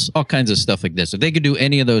spells, all kinds of stuff like this. If they could do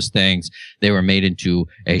any of those things, they were made into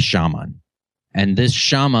a shaman. And this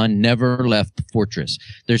shaman never left the fortress.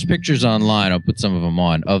 There's pictures online, I'll put some of them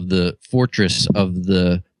on, of the fortress of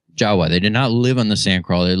the Jawa. They did not live on the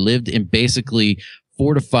sandcrawler. They lived in basically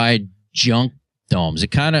fortified junk domes.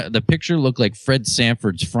 The picture looked like Fred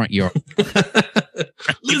Sanford's front yard.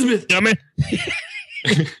 Elizabeth, dummy.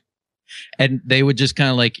 And they would just kind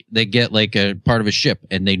of like, they get like a part of a ship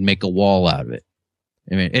and they'd make a wall out of it.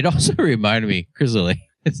 I mean, it also reminded me, Grizzly,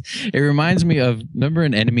 it reminds me of, remember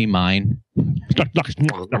an Enemy Mine?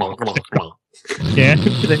 Yeah.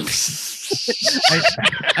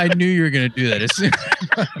 I knew you were going to do that.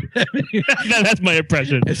 That's my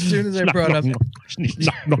impression. As soon as I brought up...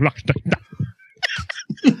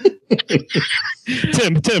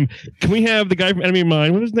 Tim, can we have the guy from Enemy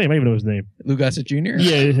Mine? What's his name? I don't even know his name. Lou Gossett Jr.?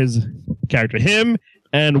 Yeah, his character. Him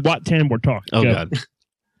and Wat Tambor talk. Oh, God.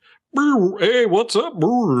 Hey, what's up?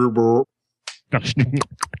 Oh.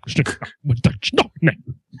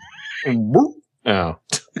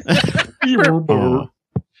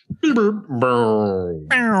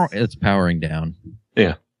 It's powering down.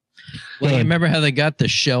 Yeah. Well, you remember how they got the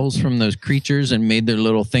shells from those creatures and made their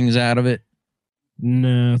little things out of it?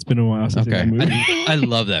 No, it's been a while since that movie. I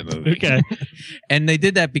love that movie. Okay. And they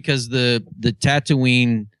did that because the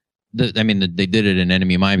Tatooine, they did it in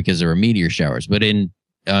Enemy Mine because there were meteor showers. But on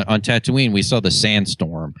Tatooine, we saw the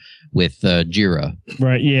sandstorm with Jira.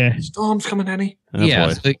 Right, yeah. Storm's coming, Annie. Oh,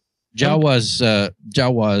 yeah. boy. Tatooine's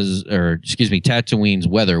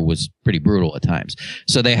weather was pretty brutal at times.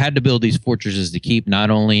 So they had to build these fortresses to keep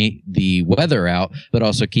not only the weather out, but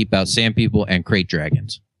also keep out sand people and crate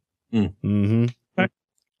dragons. Mm-hmm.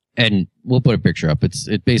 And we'll put a picture up.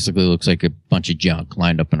 It basically looks like a bunch of junk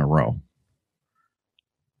lined up in a row.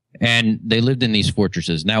 And they lived in these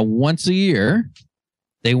fortresses. Now, once a year,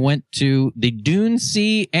 they went to the Dune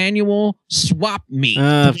Sea annual swap meet.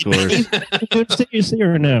 Of course. You see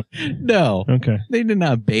or no? No. Okay. They did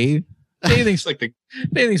not bathe. Bathing's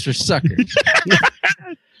bathing's for suckers.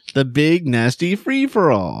 The big, nasty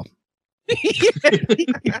free-for-all.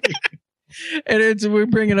 And we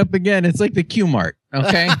bring it up again. It's like the Q-Mart,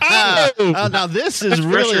 okay? Now this is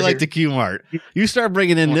really like the Q-Mart. You start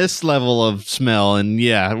bringing in this level of smell, and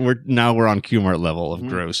yeah, we're on Q-Mart level of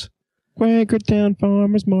gross. Quakertown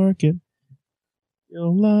Farmers Market.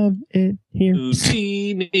 You'll love it here. You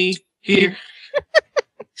see me here.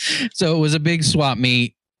 So it was a big swap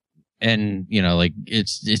meet, and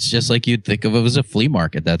it's just like you'd think of it as a flea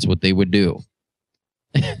market. That's what they would do.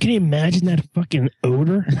 Can you imagine that fucking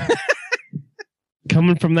odor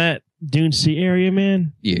coming from that Dune Sea area,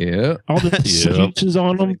 man? Yeah. All the juices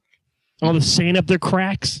on them, all the sand up their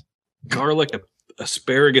cracks, Garlic,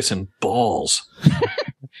 asparagus, and balls.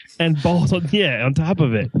 and balls on top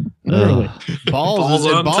of it. Literally. Balls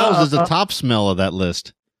is the top smell of that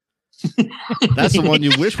list. That's the one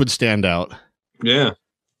you wish would stand out. Yeah.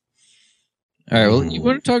 All right. Well, you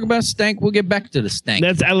want to talk about stank? We'll get back to the stank.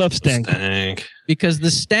 I love stank. Because the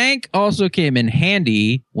stank also came in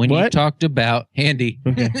handy when you talked about handy.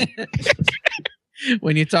 Okay.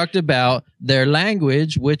 When you talked about their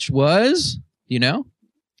language, which was,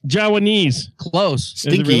 Jawanese. Close.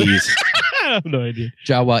 Stinkies. I have no idea.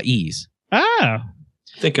 Jawa'ese. Ah.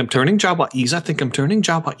 I think I'm turning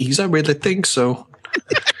Jawas. I really think so.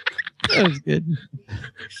 That was good.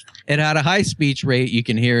 It had a high speech rate. You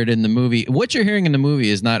can hear it in the movie. What you're hearing in the movie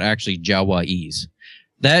is not actually Jawa'ese.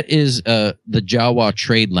 That is the Jawa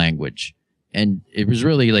trade language. And it was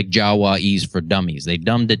really like Jawa'ese for dummies. They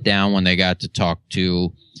dumbed it down when they got to talk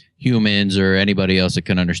to humans or anybody else that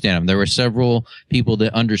could understand them. There were several people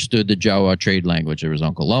that understood the Jawa trade language. There was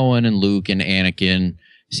Uncle Owen and Luke and Anakin,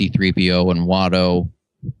 C-3PO and Watto.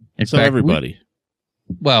 In So fact, everybody.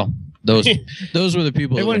 Those were the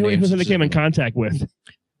people Everyone that who they came in contact with.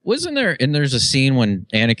 Wasn't there? And there's a scene when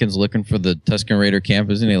Anakin's looking for the Tusken Raider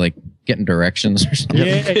camp. Isn't he like getting directions or something?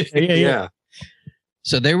 Yeah.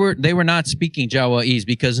 So they were not speaking Jawa'ese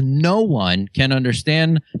because no one can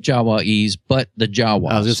understand Jawa'ese but the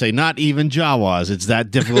Jawas. I was going to say, not even Jawas. It's that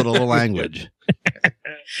difficult of a language.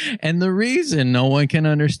 And the reason no one can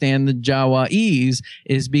understand the Jawa'ese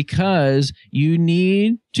is because you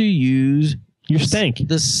need to use your stank.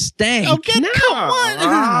 The stank. Okay, come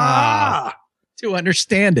on. To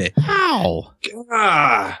understand it. How?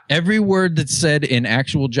 Every word that's said in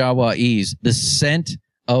actual Jawa'ese, the scent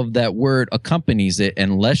of that word accompanies it.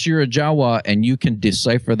 Unless you're a Jawa and you can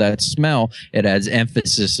decipher that smell, it adds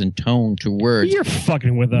emphasis and tone to words. You're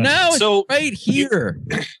fucking with us. No, So it's right here.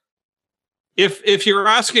 If you're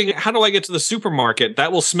asking, how do I get to the supermarket?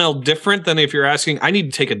 That will smell different than if you're asking, I need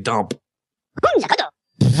to take a dump.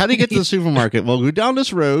 How do you get to the supermarket? Well, go down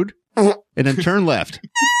this road and then turn left.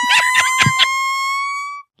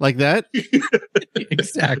 Like that?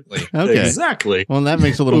 Exactly. Okay. Exactly. Well, that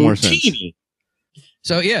makes a little more sense. Utini.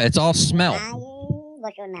 So yeah, it's all smell.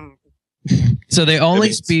 So they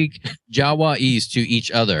only speak Jawa'ese to each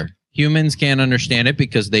other. Humans can't understand it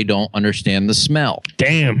because they don't understand the smell.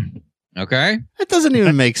 Damn. Okay? That doesn't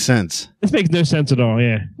even make sense. This makes no sense at all,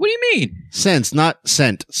 yeah. What do you mean? Sense, not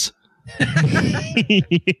sentence.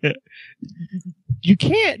 You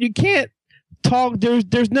can't talk.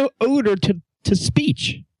 There's no odor to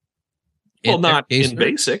speech. Well, not in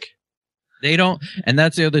basic. They don't, and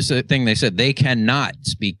that's the other thing they said. They cannot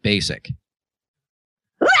speak basic.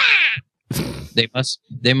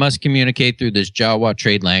 They must communicate through this Jawa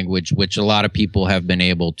trade language, which a lot of people have been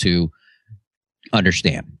able to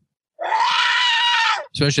understand.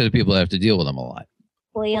 Especially the people that have to deal with them a lot.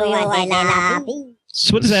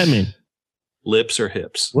 So what does that mean? Lips or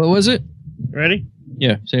hips? What was it? Ready?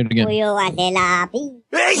 Yeah, say it again.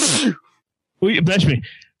 Bless me.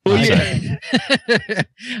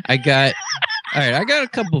 I got a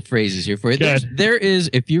couple phrases here for you. There is,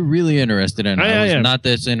 if you're really interested in it, I was not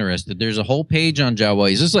this interested. There's a whole page on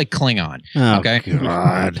Jawa'ese. This is like Klingon. Oh, okay,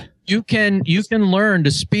 God. You can learn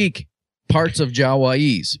to speak parts of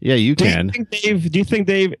Jawa'ese. Yeah, you can. Do you think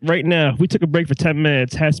Dave, right now, if we took a break for 10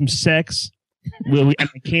 minutes, had some sex, I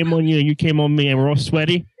came on you and you came on me, and we're all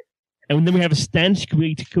sweaty, and then we have a stench, could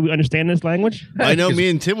we understand this language? I know me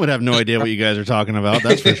and Tim would have no idea what you guys are talking about.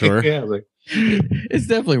 That's for sure. Yeah, it's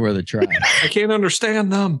definitely worth a try. I can't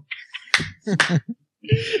understand them. All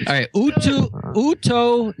right.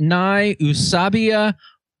 Uto nai usabia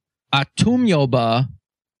atumyoba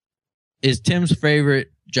is Tim's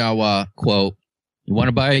favorite Jawa quote. You want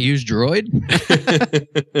to buy a used droid?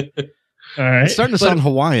 All right. It's starting to sound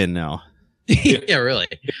Hawaiian now. Yeah, really.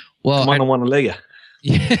 Well, I don't want to lay you.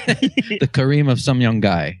 The Kareem of some young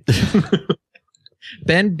guy.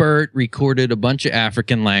 Ben Burt recorded a bunch of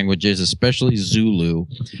African languages, especially Zulu,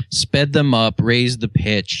 sped them up, raised the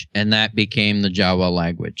pitch, and that became the Jawa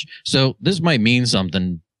language. So this might mean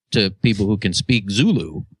something to people who can speak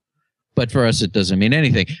Zulu, but for us it doesn't mean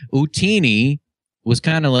anything. Utini was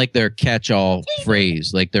kind of like their catch-all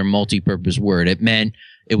phrase, like their multi-purpose word. It meant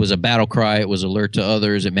it was a battle cry, it was alert to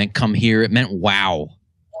others, it meant come here, it meant wow.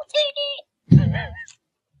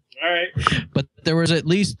 All right. But there was at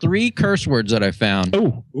least 3 curse words that I found.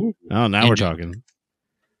 Oh, now we're talking.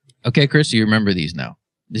 Okay, Chris, you remember these now.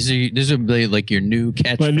 This would be like your new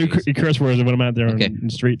catchphrase. my new curse words when I'm out there in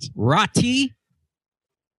the streets. Rati.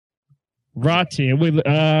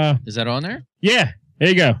 Is that on there? Yeah, there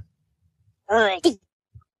you go.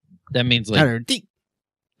 That means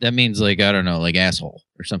like I don't know, like asshole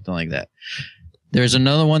or something like that. There's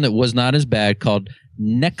another one that was not as bad called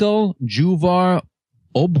Neko Juvar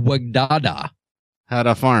Obwagdada. How'd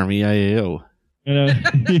I farm? E-I-A-O. I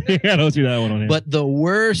don't see that one on here. But the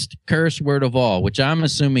worst curse word of all, which I'm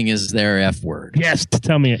assuming is their F word. Yes,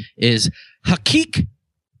 tell me it. Is Hakik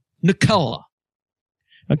Nakala.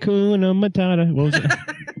 Hakuna Matata. What was it?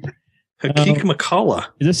 Hakik Makala.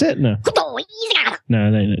 Is this it? No.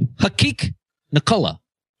 No, that ain't it. Hakik Nakala.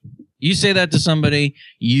 You say that to somebody,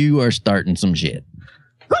 you are starting some shit.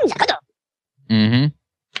 Mm-hmm.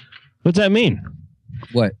 What's that mean?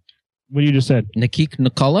 What? What you just said. Nikik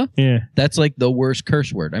Nikala? Yeah. That's like the worst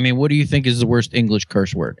curse word. I mean, what do you think is the worst English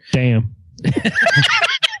curse word? Damn.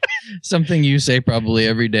 Something you say probably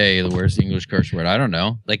every day, the worst English curse word. I don't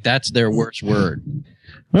know. Like, that's their worst word.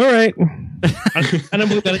 All right. I don't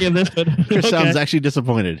believe that again this, but Chris sounds actually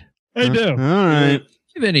disappointed. I do. All right.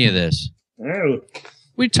 Give any of this. Oh.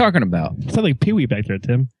 What are you talking about? It sounds like Pee-wee back there,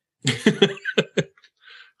 Tim.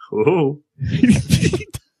 Oh.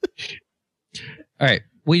 All right.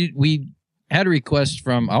 We had a request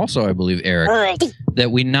from also, I believe, Eric,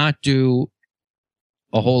 that we not do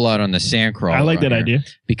a whole lot on the Sandcrawler. I like that idea.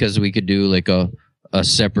 Because we could do like a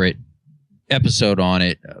separate episode on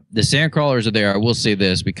it. The Sandcrawlers are there. I will say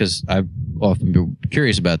this because I've often been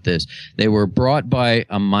curious about this. They were brought by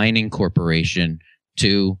a mining corporation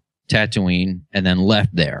to Tatooine and then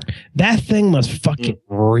left there. That thing must fucking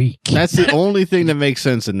reek. That's the only thing that makes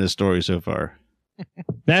sense in this story so far.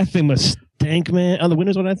 That thing must stink, man. Oh, the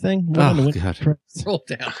windows on that thing? Oh, God. Roll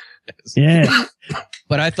down. Yeah.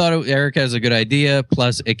 But I thought Eric has a good idea.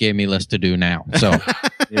 Plus, it gave me less to do now. So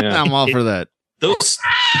Yeah. I'm all for that. Those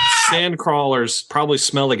sand crawlers probably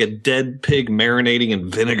smell like a dead pig marinating in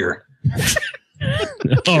vinegar.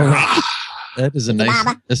 Oh, that is a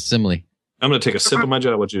nice simile. I'm going to take a sip of my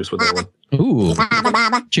Jawa juice with that one. Ooh.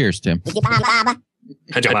 Cheers, Tim.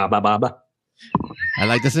 Ba-ba-ba-ba. I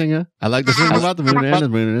like to sing. I like to sing about the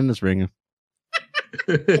moon and the spring.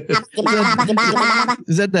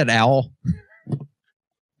 Is that owl?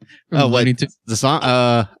 Oh, Looney wait. Tunes? The song?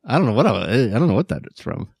 I don't know I don't know what that is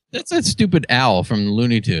from. That's that stupid owl from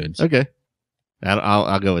Looney Tunes. Okay.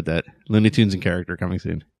 I'll go with that. Looney Tunes and character coming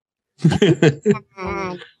soon.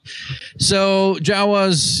 So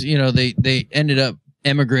Jawas, they ended up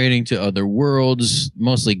emigrating to other worlds,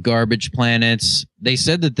 mostly garbage planets. They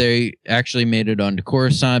said that they actually made it onto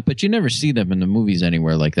Coruscant, but you never see them in the movies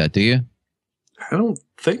anywhere like that, do you? I don't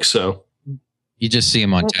think so. You just see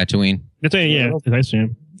them on Tatooine. that's it, yeah. I see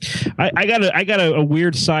him. I got a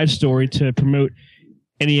weird side story to promote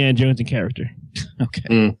Indiana Jones in character.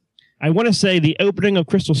 Okay. I want to say the opening of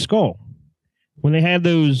Crystal Skull when they had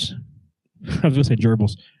those. I was gonna say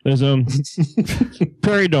gerbils. Those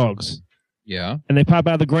prairie dogs. Yeah. And they pop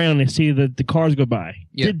out of the ground and they see the cars go by.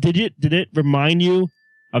 Yeah. Did it remind you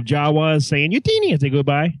of Jawas saying "Utini" as they go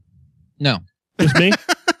by? No. Just me?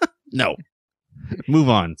 No. Move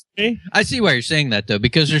on. I see why you're saying that though,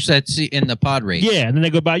 because there's that in the pod race. Yeah, and then they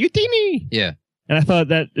go by "Utini." Yeah. And I thought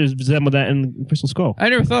that resembled that in Crystal Skull. I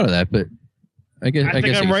never thought of that, but I guess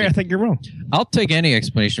I'm right. I think you're wrong. I'll take any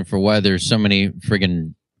explanation for why there's so many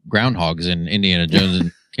friggin' groundhogs in Indiana Jones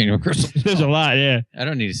and Kingdom of Crystal Skull. There's a lot, yeah. I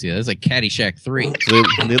don't need to see that. That's like Caddyshack 3.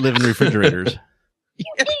 They live in refrigerators.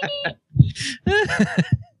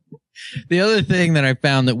 The other thing that I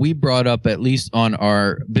found that we brought up, at least on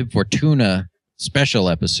our Bib Fortuna special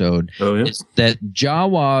episode, is that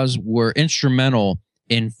Jawas were instrumental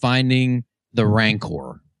in finding the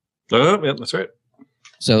Rancor. Oh, yeah, that's right.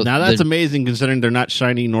 So now that's amazing considering they're not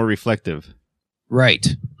shiny nor reflective. Right.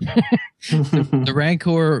 The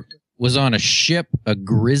Rancor was on a ship, a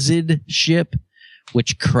grizzled ship,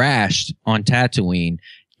 which crashed on Tatooine.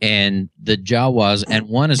 And the Jawas, and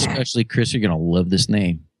one especially, Chris, you're going to love this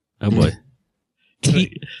name. Oh, boy.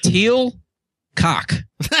 Teal Cock.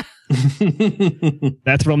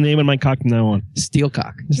 That's what I'm naming my cock from now on. Steel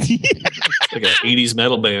Cock. Like an 80s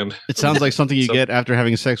metal band. It sounds like something you get after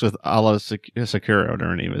having sex with Ala Sakura, whatever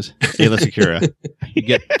her name is. Ayla Sakura. You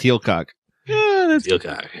get teal cock. Steel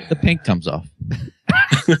cock. The pink comes off.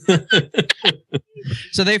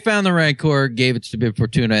 So they found the Rancor, gave it to Bib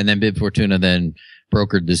Fortuna, and then Bib Fortuna then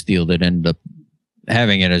brokered this deal that ended up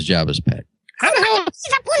having it as Jabba's pet. How the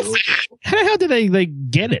hell did they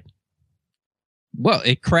get it? Well,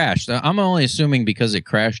 it crashed. I'm only assuming because it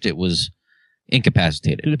crashed, it was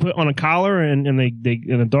incapacitated. Did they put it on a collar and they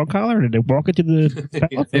in a dog collar? Or did they walk it to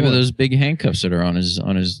the Maybe those big handcuffs that are on his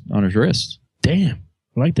wrist. Damn,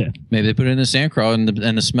 I like that. Maybe they put it in the sandcrawler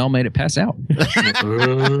and the smell made it pass out.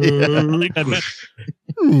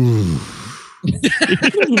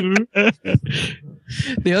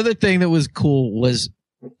 The other thing that was cool was,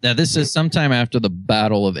 now this is sometime after the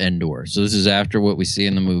Battle of Endor. So this is after what we see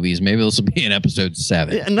in the movies. Maybe this will be in episode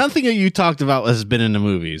 7. Yeah, nothing that you talked about has been in the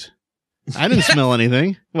movies. I didn't smell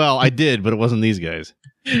anything. Well, I did, but it wasn't these guys.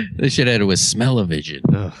 They should have had it with smell-o-vision.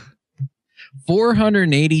 Ugh.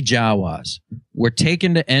 480 Jawas were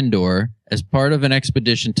taken to Endor as part of an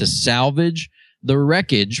expedition to salvage the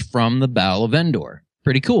wreckage from the Battle of Endor.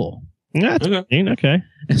 Pretty cool. Yeah, okay.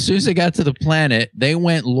 As soon as they got to the planet, they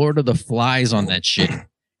went Lord of the Flies on that shit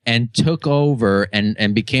and took over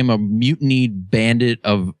and became a mutinied bandit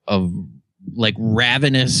of like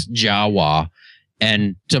ravenous Jawa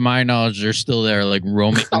And to my knowledge, they're still there, like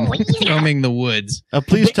roaming the woods.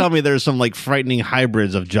 Please tell me there's some like frightening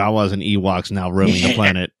hybrids of Jawas and Ewoks now roaming the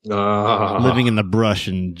planet, living in the brush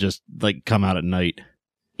and just like come out at night.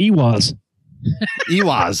 Ewas.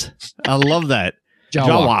 I love that.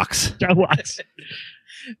 Jawoks.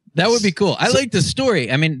 That would be cool. I like the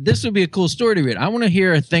story. I mean, this would be a cool story to read. I want to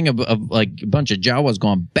hear a thing of like a bunch of Jawas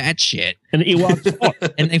going batshit. And the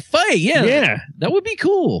Ewoks and they fight. Yeah. That would be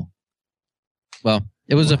cool. Well,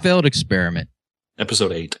 it was a failed experiment.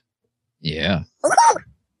 Episode 8. Yeah.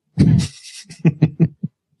 All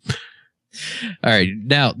right.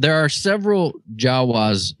 Now, there are several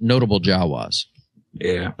Jawas, notable Jawas.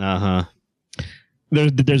 Yeah. Uh-huh.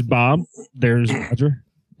 There's Bob. There's Roger.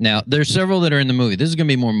 Now, there's several that are in the movie. This is going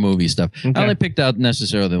to be more movie stuff. Okay. I only picked out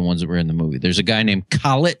necessarily the ones that were in the movie. There's a guy named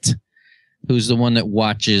Khalid, who's the one that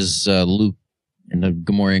watches Luke and the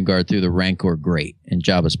Gamorrean guard through the Rancor Grate in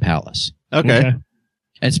Jabba's palace. Okay.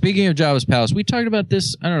 And speaking of Jabba's palace, we talked about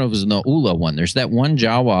this. I don't know if it was in the Ula one. There's that one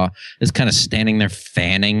Jawa that's kind of standing there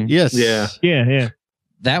fanning. Yes. Yeah.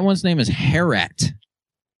 That one's name is Herat.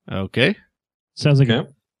 Okay. Sounds like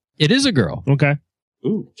It is a girl. Okay.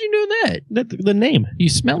 Ooh. Did you know that? The name. You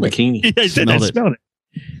smelled it. Bikini. Yeah, I did. I smelled it.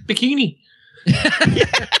 Bikini.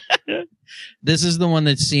 This is the one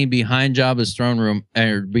that's seen behind Jabba's throne room,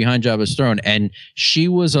 or behind Jabba's throne, and she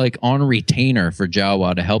was like on retainer for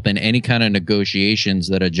Jawa to help in any kind of negotiations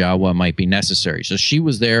that a Jawa might be necessary. So she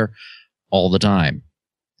was there all the time.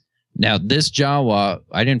 Now, this Jawa,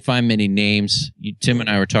 I didn't find many names. Tim and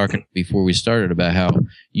I were talking before we started about how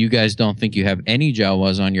you guys don't think you have any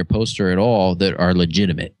Jawas on your poster at all that are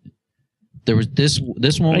legitimate. There was this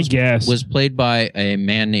one was played by a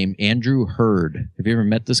man named Andrew Hurd. Have you ever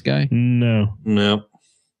met this guy? No.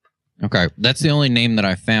 Okay, that's the only name that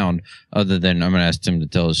I found. Other than I'm going to ask Tim to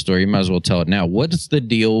tell his story. You might as well tell it now. What's the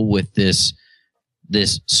deal with this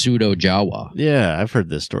pseudo Jawa? Yeah, I've heard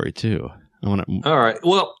this story too. All right.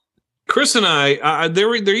 Well, Chris and I,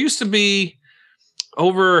 there used to be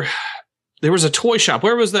there was a toy shop.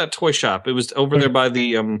 Where was that toy shop? It was over there by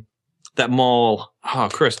the that mall. Oh,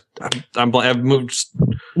 Chris, I've moved.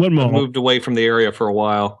 What mall? I've moved away from the area for a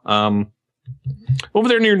while. Over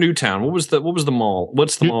there near Newtown. What was the mall?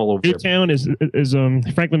 What's the mall over Newtown there? is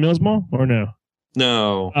Franklin Mills Mall or no?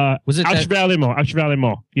 No. Was it Ouch Valley Mall? Ouch Valley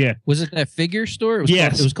Mall. Yeah. Was it that figure store? It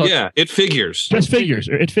was called It Figures. Just Figures.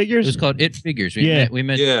 It Figures. It was called It Figures. We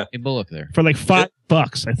met Jeremy Bullock there for like $5,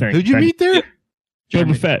 I think. Who'd you meet there?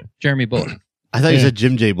 Boba Fett. Jeremy Bullock. I thought you said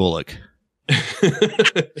Jim J. Bullock.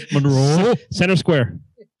 Monroe Center Square.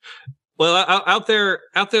 Well, out there,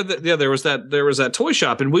 there was that toy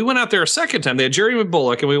shop, and we went out there a second time. They had Jeremy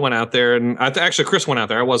Bullock, and we went out there, and actually Chris went out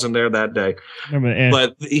there. I wasn't there that day,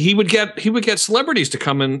 but he would get celebrities to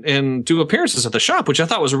come and do appearances at the shop, which I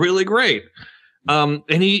thought was really great. And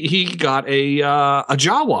he got a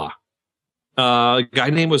Jawa. The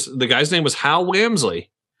guy's name was Hal Wamsley.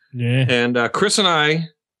 Yeah, and Chris and I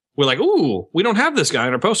were like, "Ooh, we don't have this guy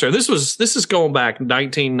on our poster." This is going back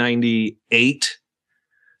 1998.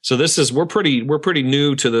 So we're pretty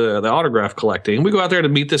new to the autograph collecting. We go out there to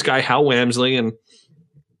meet this guy, Hal Wamsley, and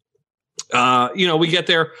we get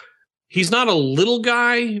there. He's not a little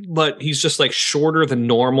guy, but he's just like shorter than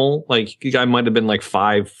normal. Like the guy might have been like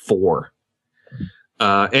 5'4".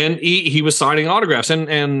 And he was signing autographs,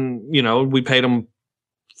 and we paid him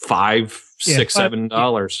 $5, $6,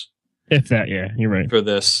 $7. If that, yeah, you're right. For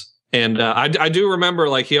this. And I do remember,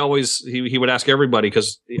 like, he would ask everybody,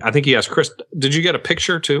 because I think he asked Chris, did you get a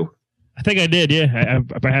picture too? I think I did, yeah.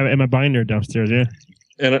 I have it in my binder downstairs, yeah.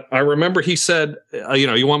 And I remember he said,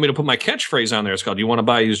 you want me to put my catchphrase on there? It's called, "You want to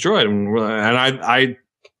buy a used droid?" And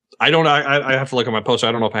I don't know. I have to look at my poster.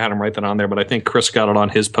 I don't know if I had him write that on there, but I think Chris got it on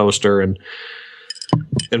his poster and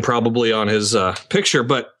probably on his picture.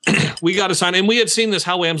 But we got to sign, and we had seen this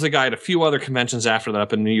Hal Wamsley guy at a few other conventions after that,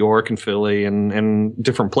 up in New York and Philly and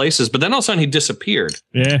different places. But then all of a sudden he disappeared.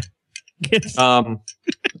 Yeah.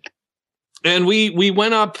 And we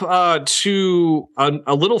went up to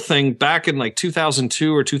a little thing back in like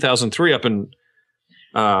 2002 or 2003 up in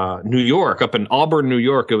New York, up in Auburn, New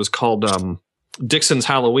York. It was called Dixon's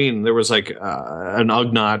Halloween. There was like an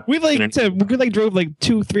Ugnaught. We drove like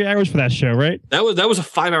 2-3 hours for that show, right? That was a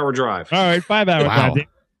 5-hour drive. All right, 5 hours. Wow.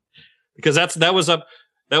 Because that was up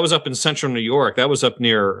in central New York. That was up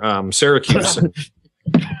near Syracuse.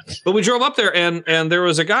 But we drove up there, and there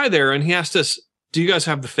was a guy there, and he asked us, "Do you guys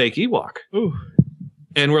have the fake Ewok?" Ooh.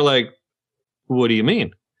 And we're like, "What do you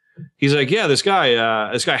mean?" He's like, "Yeah, this guy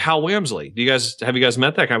Hal Wamsley. Have you guys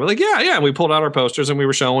met that guy?" We're like, "Yeah." And we pulled out our posters, and we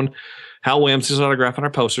were showing Hal Wamsley's autograph on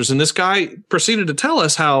our posters. And this guy proceeded to tell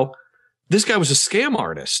us how this guy was a scam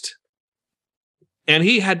artist. and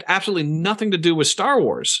he had absolutely nothing to do with Star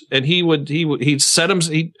Wars. And he'd set him.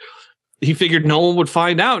 He figured no one would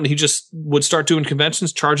find out, and he just would start doing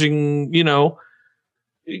conventions, charging $10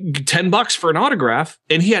 for an autograph.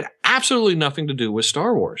 And he had absolutely nothing to do with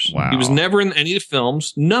Star Wars. Wow. He was never in any of the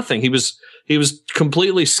films. Nothing. He was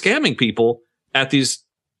completely scamming people at these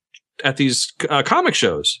comic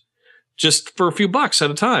shows, just for a few bucks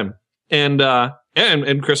at a time. And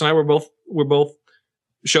Chris and I were both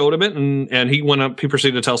showed him it, and he went up. He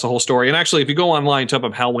proceeded to tell us the whole story. And actually, if you go online, type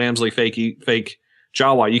up Hal Wamsley fake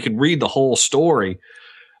Jawa, you can read the whole story.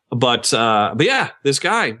 But yeah, this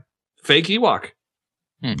guy, fake Ewok,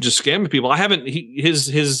 just scamming people. I haven't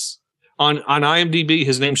his on IMDb,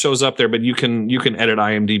 his name shows up there, but you can edit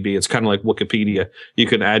IMDb. It's kind of like Wikipedia. You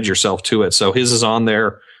can add yourself to it. So his is on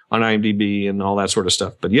there on IMDb and all that sort of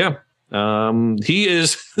stuff. But yeah, he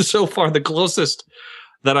is so far the closest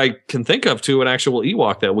that I can think of to an actual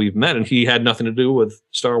Ewok that we've met, and he had nothing to do with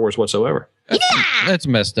Star Wars whatsoever. That's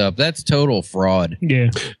messed up. That's total fraud.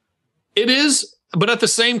 Yeah, it is. But at the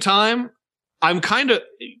same time, I'm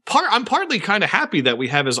partly kind of happy that we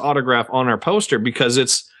have his autograph on our poster, because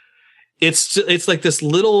it's like this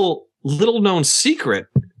little known secret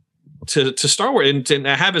to Star Wars, and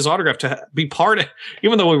to have his autograph to be part of,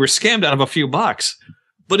 even though we were scammed out of a few bucks.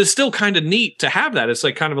 But it's still kind of neat to have that. It's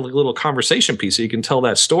like kind of a little conversation piece, so you can tell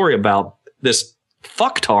that story about this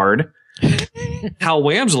fucktard, Hal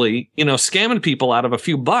Wamsley, scamming people out of a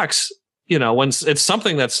few bucks, when it's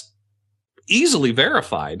something that's easily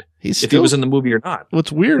verified if he was in the movie or not.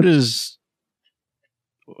 What's weird is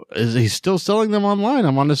he's still selling them online.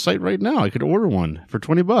 I'm on his site right now. I could order one for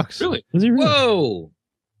 $20. Really? Is he really? Whoa.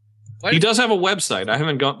 He does have a website. I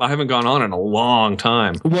haven't gone on in a long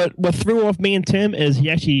time. What threw off me and Tim is he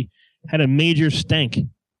actually had a major stank.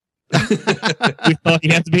 We thought he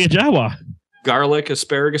had to be a Jawa. Garlic,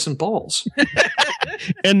 asparagus, and balls.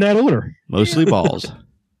 In that order. Mostly balls.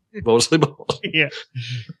 Mostly balls. Yeah.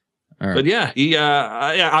 All right. But yeah,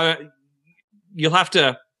 you'll have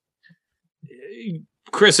to,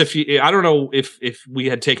 Chris. I don't know if we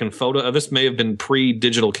had taken photo. This may have been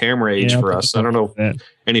pre-digital camera age for us. I don't know if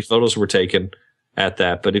any photos were taken at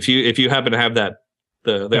that. But if you happen to have that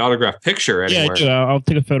the autograph picture anywhere, yeah, I'll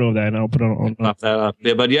take a photo of that and I'll put it on. Pop that up.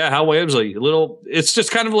 Yeah, but yeah, Hal Wamsley, it's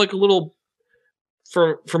just kind of like a little.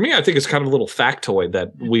 For me, I think it's kind of a little factoid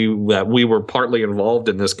that we were partly involved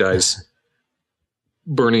in this guy's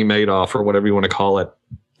Bernie Madoff, or whatever you want to call it,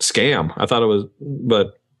 scam. I thought it was,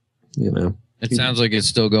 but it sounds like it's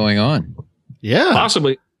still going on. Yeah,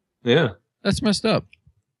 possibly. Yeah, that's messed up.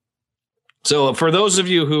 So for those of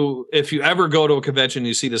you who, if you ever go to a convention,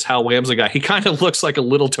 you see this Hal Wamsley guy, he kind of looks like a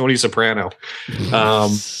little Tony Soprano.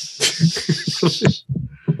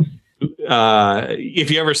 If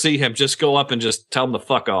you ever see him, just go up and just tell him to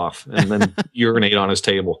fuck off, and then urinate on his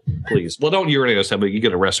table, please. Well, don't urinate on his table. You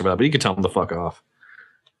get arrested for that, but you can tell him to fuck off.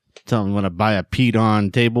 Tell him you want to buy a peed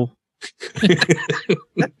on table. All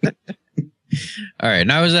right.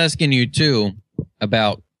 And I was asking you too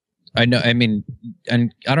about, and I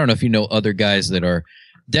don't know if you know other guys that are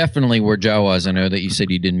definitely were Jawas. I know that you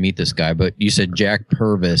said you didn't meet this guy, but you said Jack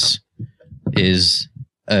Purvis is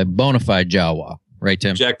a bona fide Jawa, right,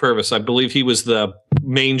 Tim? Jack Purvis. I believe he was the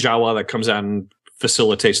main Jawa that comes out and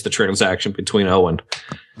facilitates the transaction between Owen.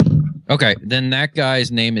 Okay. Then that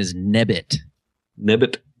guy's name is Nebbit.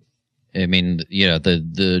 Nebbit. I mean,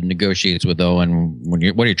 the negotiates with Owen what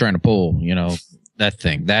are you trying to pull? That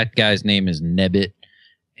thing. That guy's name is Nebbit,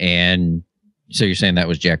 and so you're saying that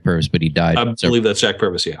was Jack Purvis, but he died. I believe that's Jack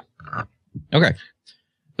Purvis. Yeah. Okay.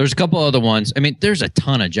 There's a couple other ones. I mean, there's a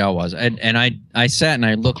ton of Jawas, and I sat and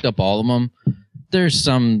I looked up all of them. There's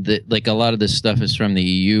some that, like, a lot of this stuff is from the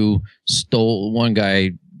EU. Stole one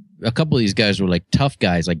guy. A couple of these guys were like tough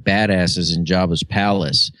guys, like badasses in Jabba's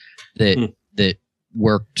palace that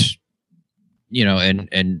worked.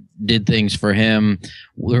 And did things for him.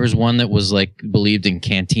 There was one that was like believed in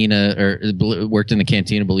cantina, or worked in the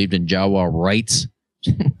cantina, believed in Jawa rights.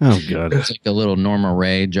 Oh God! It's like a little Norma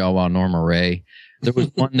Ray, Jawa Norma Ray. There was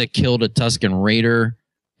one that killed a Tusken Raider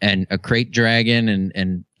and a crate dragon,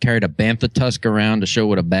 and carried a bantha tusk around to show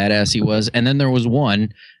what a badass he was. And then there was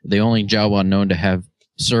one, the only Jawa known to have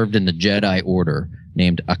served in the Jedi Order,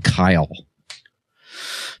 named Akyle.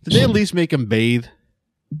 Did they at least make him bathe?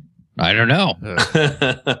 I don't know.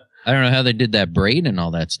 I don't know how they did that braid and all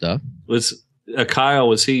that stuff. Was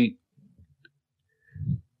he?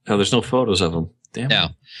 Oh, there's no photos of him. Damn. No.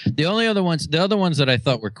 The other ones that I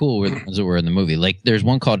thought were cool were the ones that were in the movie. Like, there's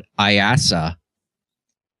one called Ayasa,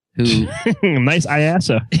 who nice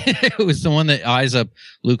Ayasa. who was the one that eyes up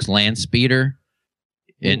Luke's land speeder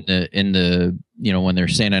in the when they're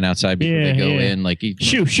standing outside before they go in, like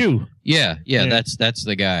shoo. Yeah, that's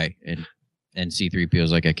the guy. And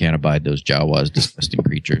C-3PO's like, I can't abide those Jawas, disgusting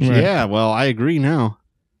creatures. Right. Yeah, well, I agree now.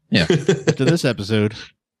 Yeah. After this episode.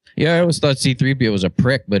 Yeah, I always thought C-3PO was a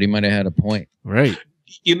prick, but he might have had a point. Right.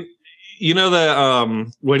 You know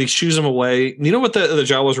that when he shoos them away, you know what the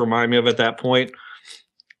Jawas remind me of at that point?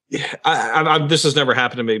 This has never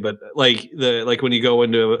happened to me, but like when you go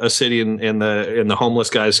into a city and the homeless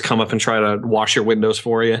guys come up and try to wash your windows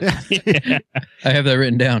for you. I have that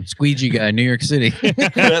written down. Squeegee guy, New York City.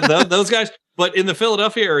 Those guys. But in the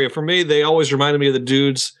Philadelphia area, for me, they always reminded me of the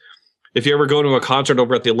dudes. If you ever go to a concert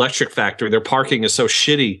over at the Electric Factory, their parking is so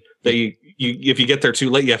shitty that you if you get there too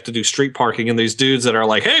late, you have to do street parking. And these dudes that are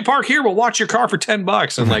like, "Hey, park here, we'll watch your car for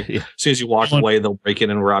 $10." And like, as soon as you walk away, they'll break in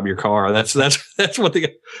and rob your car. That's what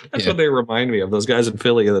they remind me of. Those guys in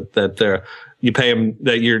Philly that you pay them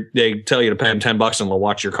they tell you to pay them $10 and they'll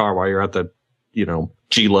watch your car while you're at the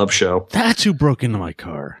G Love show. That's who broke into my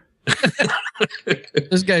car.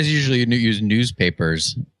 Those guys usually use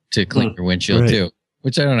newspapers to clean your windshield too,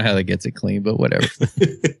 which I don't know how that gets it clean, but whatever.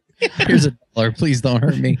 Here's $1. Please don't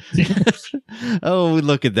hurt me. Oh,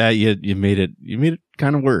 look at that! You made it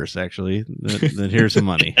kind of worse, actually. Then here's some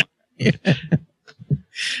money. Yeah.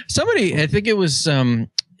 Somebody, I think it was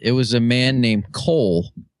a man named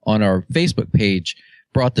Cole on our Facebook page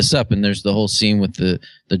brought this up, and there's the whole scene with the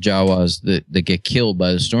Jawas that get killed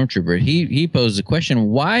by the stormtrooper. He posed the question: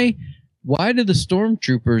 Why do the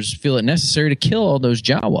stormtroopers feel it necessary to kill all those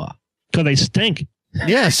Jawa? Because they stink.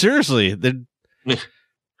 Yeah, seriously.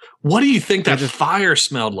 What do you think that fire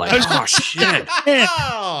smelled like? Oh, shit.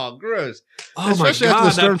 Oh, gross. Oh, especially my God.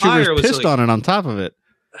 after the stormtroopers pissed on it on top of it.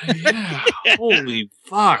 Yeah. Holy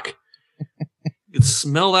fuck. You could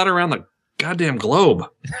smell that around the goddamn globe.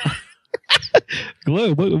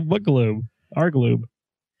 Globe? What globe? Our globe.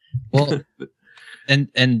 Well, and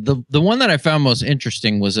the one that I found most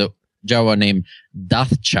interesting was a Jawa named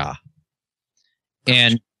Dathcha.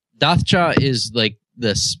 And Dathcha is like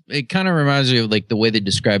this. It kind of reminds me of like the way they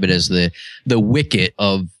describe it as the wicket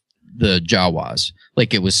of the Jawas.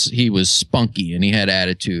 Like he was spunky and he had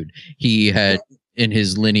attitude. He had in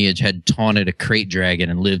his lineage had taunted a crate dragon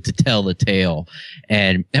and lived to tell the tale.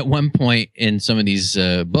 And at one point in some of these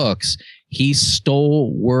books, he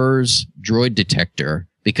stole Wur's droid detector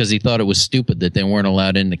because he thought it was stupid that they weren't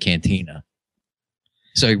allowed in the cantina.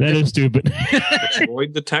 So that is stupid. The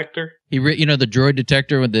droid detector? The droid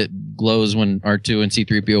detector that glows when R2 and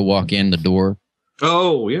C-3PO walk in the door.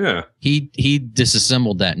 Oh, yeah. He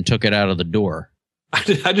disassembled that and took it out of the door. I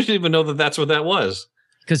didn't even know that that's what that was.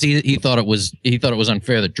 Because he thought it was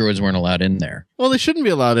unfair that droids weren't allowed in there. Well, they shouldn't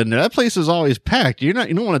be allowed in there. That place is always packed. You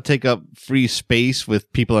don't want to take up free space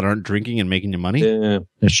with people that aren't drinking and making you money. Yeah,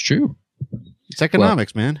 that's true. It's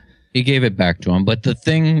economics, man. He gave it back to him. But the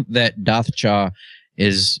thing that Dathcha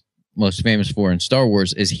is most famous for in Star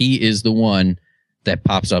Wars is he is the one that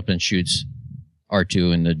pops up and shoots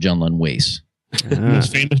R2 in the Junlun waist.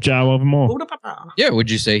 Most famous Jawa of them all. Yeah, would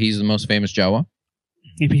you say he's the most famous Jawa?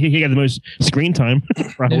 He got the most screen time,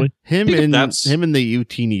 probably. Him and the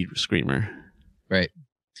Utini screamer. Right.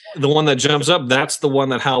 The one that jumps up, that's the one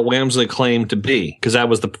that Hal Wamsley claimed to be, because that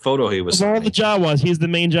was the photo he was Of all the Jawas, he's the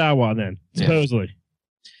main Jawa then, supposedly. Yeah.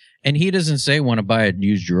 And he doesn't say want to buy a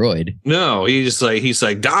used droid. No, he's like,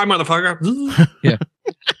 die, motherfucker. Yeah.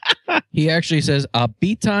 He actually says,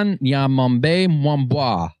 Abitan Yamambe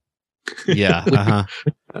Mwambwa. Yeah.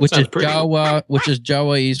 Which is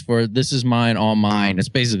Jawaese for this is mine, all mine. It's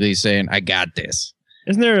basically saying, I got this.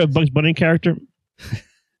 Isn't there a Bugs Bunny character?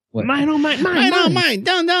 What? Mine, oh, mine.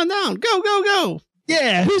 Down, go.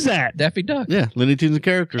 Yeah, who's that? Daffy Duck. Yeah, Looney Tunes and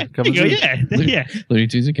character. Coming soon. Yeah. Looney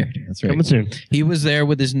Tunes and character. That's right. Coming soon. He was there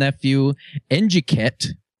with his nephew Enjiket,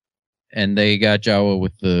 and they got Jawa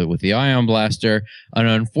with the ion blaster. And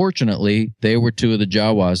unfortunately, they were two of the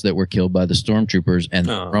Jawas that were killed by the stormtroopers and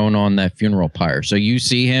thrown on that funeral pyre. So you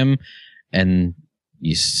see him, and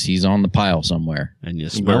he's on the pile somewhere, and you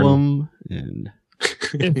smell him. And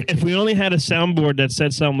if we only had a soundboard that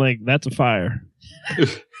said something like "That's a fire."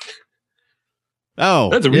 Oh,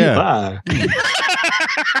 that's a real fire.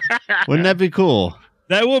 Wouldn't that be cool?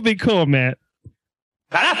 That would be cool, Matt.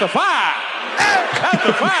 That's a fire. That's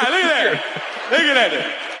a fire. Look at that. Look at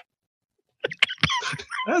that.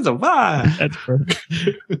 That's a fire. That's perfect.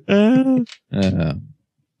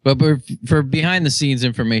 But for behind the scenes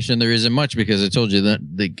information, there isn't much because I told you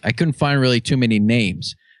that I couldn't find really too many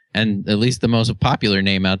names, and at least the most popular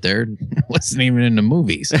name out there wasn't even in the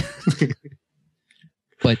movies.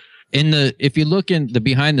 But if you look in the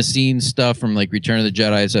behind the scenes stuff from like Return of the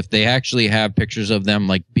Jedi and stuff, they actually have pictures of them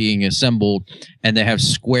like being assembled, and they have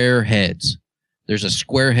square heads there's a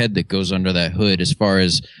square head that goes under that hood. As far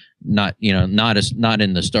as not in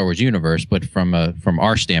the Star Wars universe, but from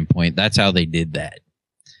our standpoint, that's how they did that.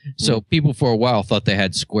 So people for a while thought they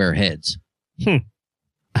had square heads,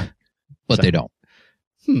 but they don't.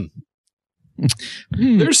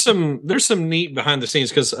 There's some neat behind the scenes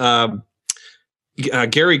because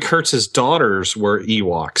Gary Kurtz's daughters were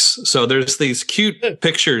Ewoks. So there's these cute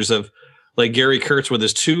pictures of like Gary Kurtz with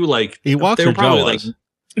his two like Ewoks they were or probably Jawas?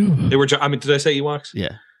 They were. I mean, did I say Ewoks?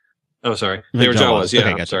 Yeah. Oh, sorry. They were Jawas. Yeah.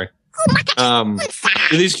 Okay, gotcha. Sorry.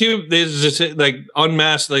 These cute, these just like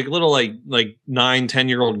unmasked, like little like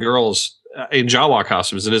 9-10-year-old girls in Jawa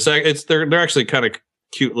costumes, and they're actually kind of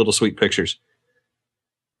cute little sweet pictures.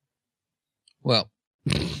 Well,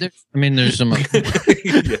 there's some.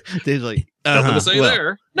 Dave's like, Nothing to say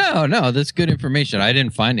there. No, that's good information. I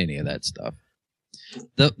didn't find any of that stuff.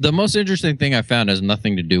 The most interesting thing I found has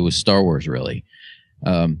nothing to do with Star Wars, really.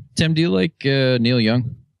 Tim, do you like Neil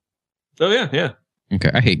Young? Oh yeah. Okay,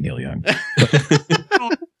 I hate Neil Young. Do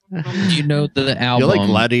you know the album? You like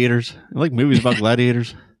gladiators? You like movies about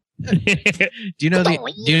gladiators? Do you know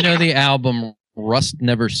the album Rust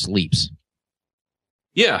Never Sleeps?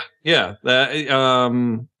 Yeah. There's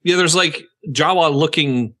like Jawa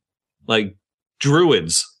looking like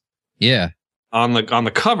druids. Yeah. On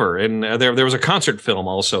the cover, and there was a concert film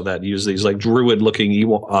also that used these like druid looking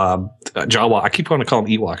Jawa. I keep wanting to call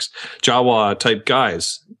them Ewoks, Jawa type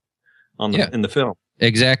guys in the film.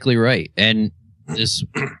 Exactly right. And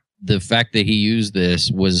the fact that he used this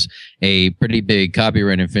was a pretty big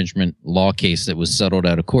copyright infringement law case that was settled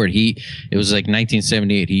out of court. It was like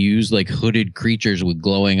 1978. He used like hooded creatures with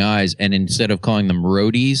glowing eyes, and instead of calling them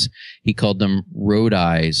roadies, he called them road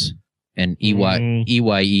eyes. And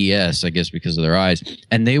EYES, I guess, because of their eyes.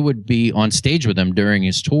 And they would be on stage with him during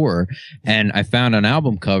his tour. And I found an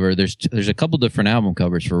album cover. There's a couple different album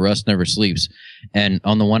covers for Rust Never Sleeps. And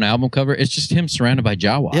on the one album cover, it's just him surrounded by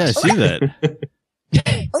Jawas. Yeah, I see that.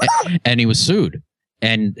 And he was sued.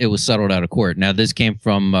 And it was settled out of court. Now, this came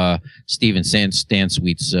from Steven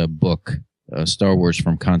Stansweet's book, Star Wars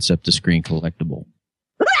from Concept to Screen Collectible.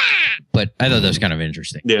 But I thought that was kind of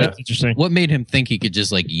interesting. Yeah, that's interesting. What made him think he could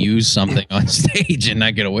just like use something on stage and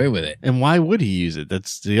not get away with it? And why would he use it?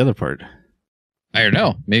 That's the other part. I don't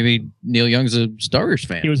know. Maybe Neil Young's a Star Wars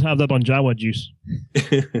fan. He was hopped up on Jawa juice.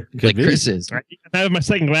 Like Chris is. I have my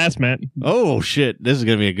second glass, Matt. Oh, shit. This is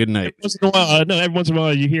going to be a good night. Every once in a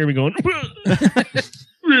while you hear me going.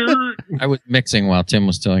 I was mixing while Tim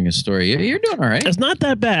was telling his story. You're doing all right. It's not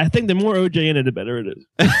that bad. I think the more OJ in it, the better it is.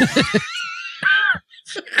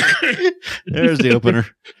 There's the opener.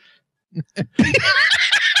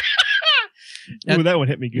 Ooh, that one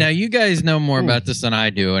hit me good. Now, you guys know more about this than I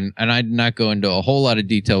do, and I did not go into a whole lot of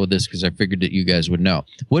detail with this because I figured that you guys would know.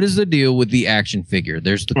 What is the deal with the action figure?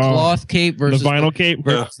 There's the cloth cape versus the vinyl cape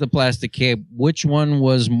versus the plastic cape. Which one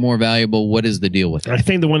was more valuable? What is the deal with that? I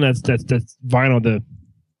think the one that's vinyl, the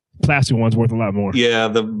plastic one's worth a lot more. Yeah,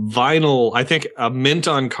 the vinyl. I think a mint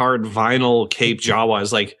on card vinyl cape Jawa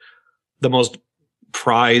is like the most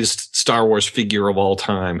prized Star Wars figure of all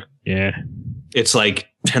time. Yeah, it's like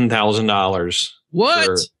 $10,000.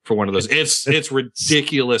 What for one of those? It's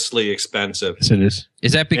ridiculously expensive. Yes, it is.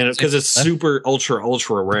 Is that because it's super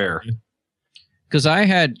ultra rare? Because I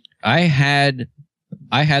had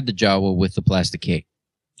the Jawa with the plastic cape.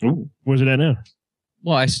 Ooh. Where's it at now?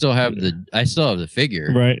 Well, I still have the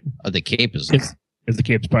figure. Right. The cape is. Is the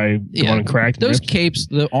cape's probably going cracked? Those capes,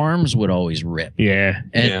 the arms would always rip. Yeah.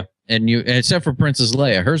 And except for Princess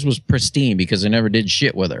Leia, hers was pristine because I never did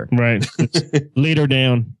shit with her. Right. Laid her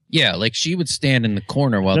down. Yeah, like she would stand in the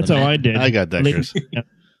corner while that's how I did. I got that, Chris.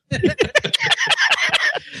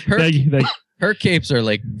 Her capes are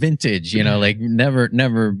like vintage, like never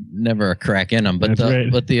a crack in them. But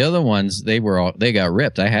but the other ones, they got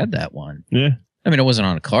ripped. I had that one. Yeah. I mean, it wasn't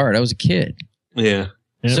on a card. I was a kid. Yeah.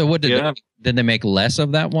 So what did they make less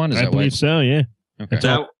of that one? I believe so. Yeah. Okay.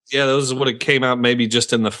 Those would have came out maybe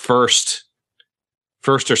just in the first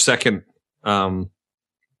or second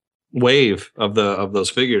wave of those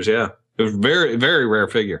figures. Yeah, it was very very rare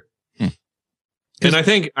figure. And I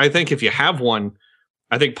think if you have one,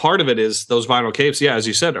 I think part of it is those vinyl capes. Yeah, as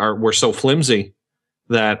you said, were so flimsy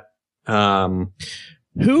that that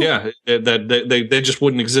they just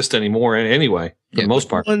wouldn't exist anymore anyway. For the most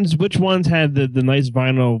part. Which ones had the nice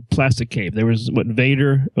vinyl plastic cape? There was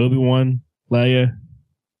Vader, Obi-Wan, Leia.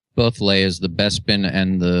 Both Leia's, the Bespin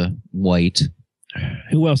and the white.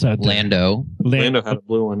 Who else had that? Lando had a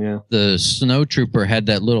blue one, yeah. The Snowtrooper had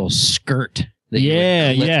that little skirt. That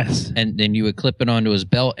yes. And then you would clip it onto his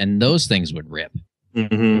belt, and those things would rip.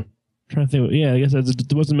 Mm-hmm. trying to think. Yeah, I guess there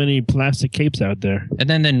wasn't many plastic capes out there. And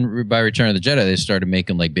then by Return of the Jedi, they started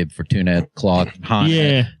making like Bib Fortuna had cloth. Han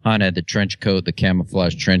had the trench coat, the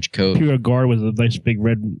camouflage trench coat. Pure Guard with a nice big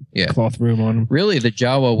red cloth room on him. Really, the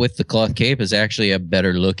Jawa with the cloth cape is actually a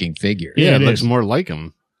better looking figure. Yeah, it looks more like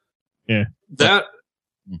him. Yeah.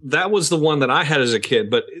 That was the one that I had as a kid,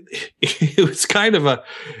 but it was kind of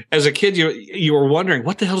as a kid, you were wondering,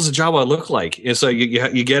 what the hell does a Jawa look like? And so you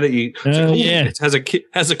get it. It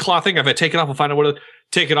has a cloth thing. If I take it off, I'll find out what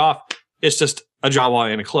take it off. It's just a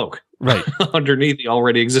Jawa in a cloak. Right. Underneath the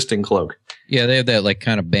already existing cloak. Yeah, they have that like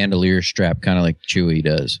kind of bandolier strap, kind of like Chewie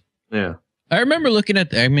does. Yeah. I remember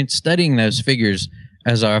studying those figures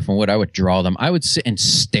as I often would. I would draw them. I would sit and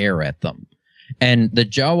stare at them. And the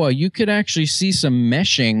Jawa, you could actually see some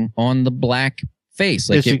meshing on the black face,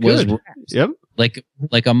 like it was,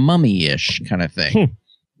 like a mummy-ish kind of thing.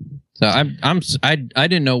 So I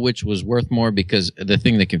didn't know which was worth more, because the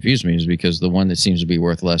thing that confused me is because the one that seems to be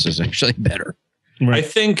worth less is actually better. Right. I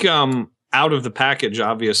think out of the package,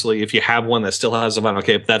 obviously, if you have one that still has a vinyl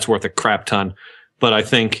cape, that's worth a crap ton. But I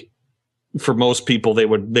think for most people, they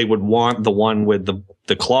would want the one with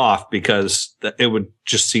the cloth, because it would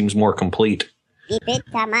just seems more complete. It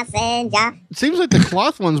seems like the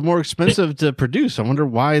cloth one's more expensive to produce. I wonder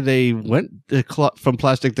why they went from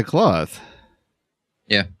plastic to cloth.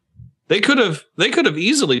 Yeah, they could have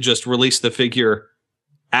easily just released the figure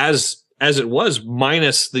as it was,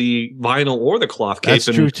 minus the vinyl or the cloth cape.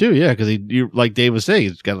 That's true too. Yeah, because you like Dave was saying,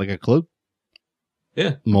 he's got like a cloak.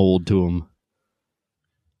 Yeah, mold to him.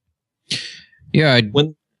 Yeah, I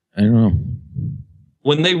don't know.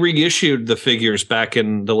 When they reissued the figures back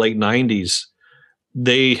in the late 90s.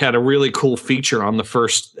 They had a really cool feature on the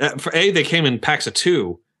first. They came in packs of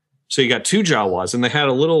 2, so you got 2 Jawas, and they had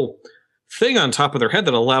a little thing on top of their head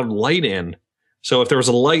that allowed light in. So if there was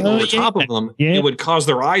a light over top of them, it would cause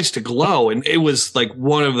their eyes to glow, and it was like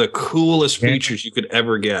one of the coolest features you could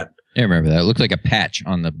ever get. I remember that. It looked like a patch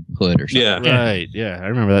on the hood or something. Yeah, right. Yeah, I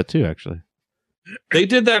remember that too. Actually, they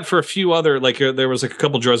did that for a few other. Like there was like a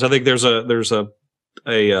couple droids. I think there's a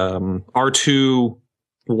R2.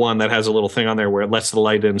 One that has a little thing on there where it lets the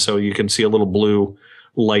light in, so you can see a little blue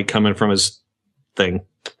light coming from his thing.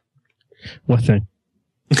 What thing?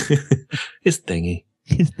 His thingy.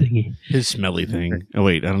 His smelly thing. Oh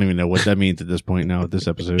wait, I don't even know what that means at this point now. At this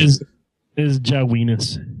episode, is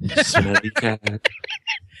Jawinus. Smelly cat.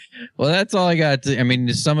 Well, that's all I got.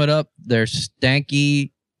 To sum it up, they're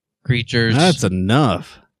stanky creatures. That's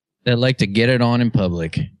enough. That like to get it on in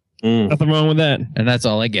public. Nothing wrong with that. And that's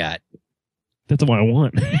all I got. That's what I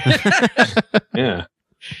want. Yeah.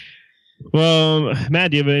 Well,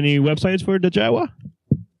 Matt, do you have any websites for the Jawa?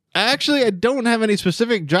 Actually, I don't have any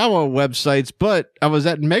specific Jawa websites, but I was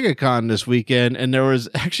at MegaCon this weekend, and there was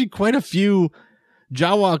actually quite a few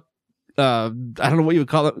Jawa, I don't know what you would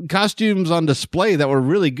call it, costumes on display that were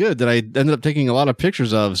really good that I ended up taking a lot of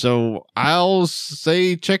pictures of. So I'll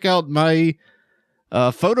say check out my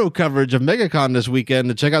photo coverage of MegaCon this weekend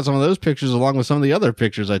to check out some of those pictures along with some of the other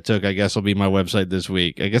pictures I took. I guess will be my website this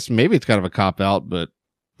week. I guess maybe it's kind of a cop out, but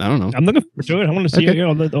I don't know. I'm looking for it. I want to see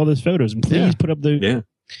all those photos, and please put up the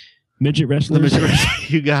midget wrestlers.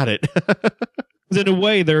 You got it. In a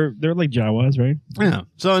way, they're like Jawas, right? Yeah.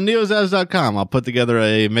 So on neozaz.com, I'll put together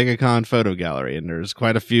a MegaCon photo gallery, and there's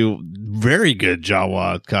quite a few very good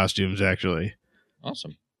Jawa costumes, actually.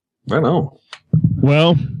 Awesome. I know.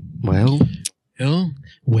 Well.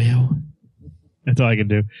 That's all I can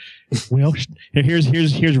do. Well,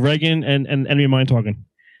 here's Reagan and enemy of mine talking.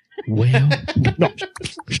 Well, no,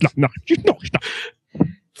 stop.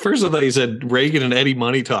 First, I thought he said Reagan and Eddie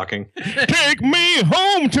Money talking. Take me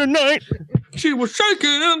home tonight. She was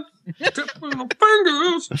shaking, tipping her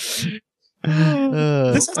fingers.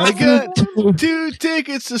 I got 2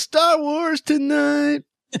 tickets to Star Wars tonight.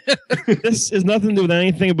 This is nothing to do with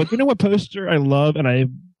anything, but you know what poster I love, and I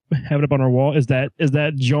have it up on our wall, is that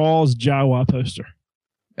Jaws Jawa poster.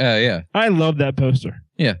 Yeah. I love that poster.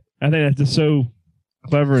 Yeah. I think that's just so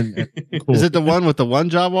clever and cool. Is it the one with the one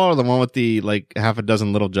Jawa or the one with the like half a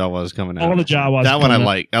dozen little Jawas coming out? All the Jawas. That one I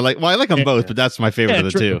like. I like them both, but that's my favorite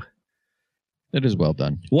of the two. It is well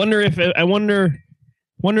done. I wonder if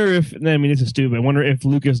this is stupid. I wonder if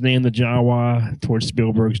Lucas named the Jawa towards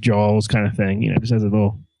Spielberg's Jaws kind of thing. Just as a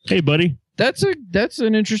little, hey buddy. That's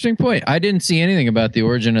an interesting point. I didn't see anything about the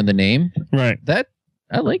origin of the name. Right.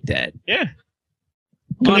 I like that. Yeah.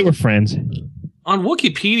 They were friends. On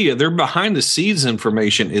Wikipedia, their behind the scenes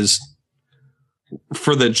information is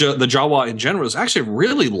for the Jawa in general is actually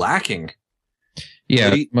really lacking.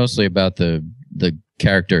 Yeah, mostly about the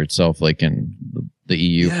character itself, like in the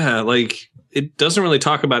EU. Yeah, like it doesn't really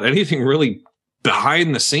talk about anything really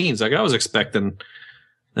behind the scenes. Like I was expecting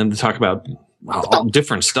them to talk about all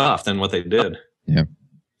different stuff than what they did. Yeah.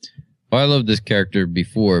 Well, I loved this character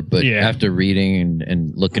before, but after reading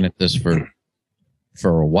and looking at this for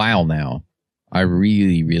a while now, I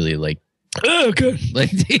really, really like. Oh, good.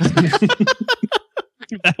 Like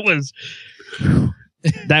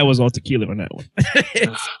that was all tequila on that one.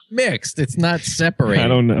 It's mixed. It's not separated. I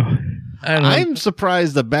don't know. I'm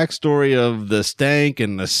surprised the backstory of the stank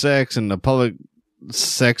and the sex and the public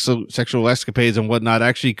sexual escapades and whatnot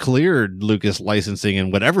actually cleared Lucas licensing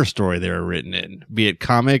in whatever story they were written in, be it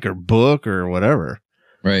comic or book or whatever.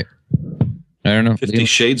 Right. I don't know. 50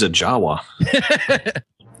 Shades of Jawa.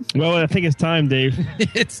 Well, I think it's time, Dave.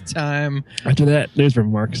 It's time. After that, there's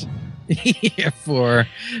remarks. For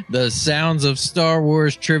the sounds of Star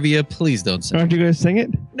Wars trivia. Please don't sing. Aren't you going to sing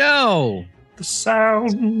it? No. The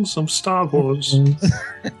sounds of Star Wars.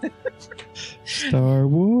 Star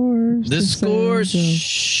Wars. The score.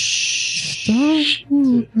 Star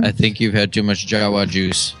Wars. I think you've had too much Jawa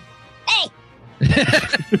juice. Hey!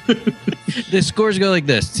 The scores go like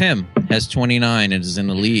this. Tim has 29 and is in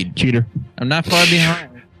the lead. Cheater. I'm not far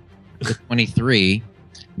behind with 23.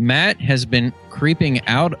 Matt has been creeping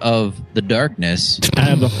out of the darkness.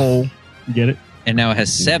 Out of the hole. Get it? And now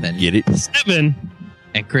has 7. Get it? 7.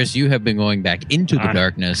 And Chris, you have been going back into the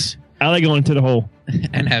darkness. I like going to the hole.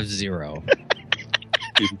 And have 0.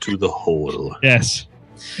 Into the hole. Yes.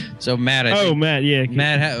 So Matt, Matt, yeah.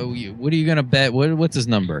 Matt, what are you gonna bet? What's his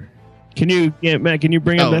number? Matt, can you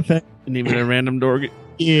bring up that fact? Need me a random door?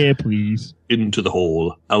 Yeah, please. Into the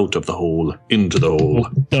hole, out of the hole, into the hole.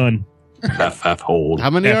 Done. Half hole.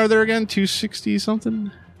 How many are there again? 260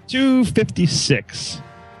 something? 256.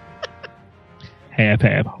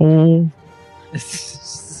 half hole.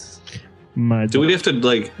 Do we have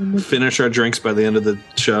to finish our drinks by the end of the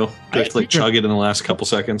show? Do we have to chug it in the last couple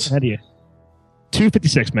seconds? How do you?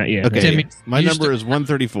 256, Matt. Yeah. Okay. Timmy, my number is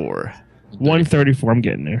 134. 134. I'm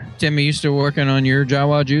getting there. Timmy, you still working on your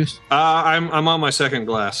Jawa juice? I'm on my second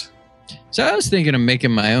glass. So I was thinking of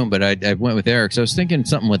making my own, but I went with Eric. So I was thinking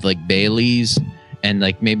something with Bailey's and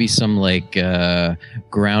maybe some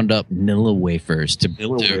ground up Nilla wafers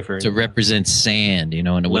to represent sand, and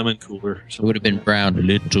a lemon cooler. It would have been brown,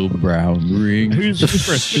 little brown ring. Who's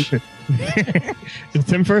first? Is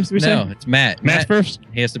Tim first? No, it's Matt. Matt's first.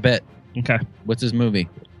 He has to bet. Okay. What's his movie?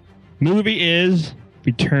 Movie is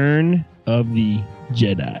Return of the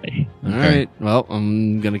Jedi. All right. Well,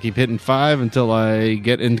 I'm going to keep hitting 5 until I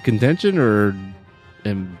get into contention or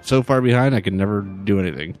am so far behind I can never do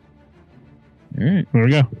anything. All right. Here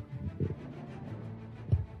we go.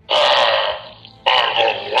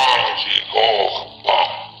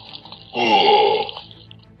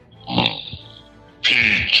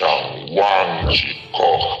 Pichang Wangji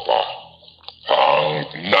Kochba. Ang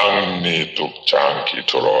Nangni Tukchanki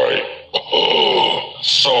Troy.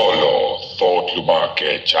 Solo thought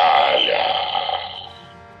Lumake Chala.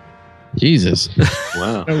 Jesus.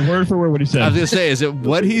 Wow. Word for word what he said. I was going to say, is it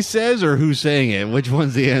what he says or who's saying it? Which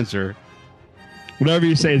one's the answer? Whatever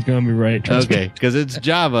you say is going to be right. Okay, because it's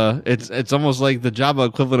Java. It's almost like the Java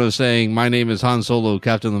equivalent of saying, my name is Han Solo,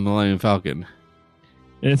 Captain of the Millennium Falcon.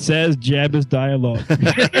 And it says Jabba's dialogue.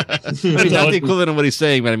 It's not the equivalent of what he's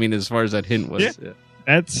saying, but I mean, as far as that hint was. Yeah.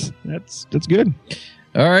 That's good.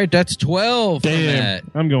 All right, that's 12.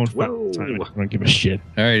 Damn. I'm going for Whoa. I don't give a shit.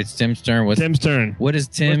 All right, it's Tim's turn. Tim's turn. What is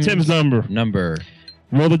Tim's number?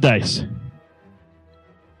 Roll the dice.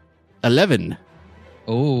 11.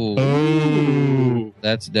 Oh.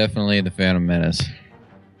 That's definitely the Phantom Menace.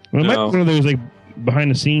 Well, it might be one of those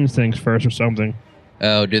behind the scenes things first or something.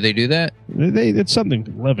 Oh, do they do that? It's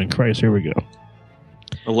something. 11. Christ, here we go.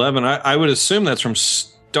 11. I would assume that's from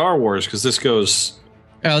Star Wars because this goes.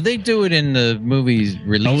 Oh, they do it in the movie's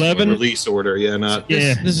release 11? Release order. Yeah, not.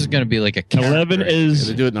 This is going to be like a 11 is.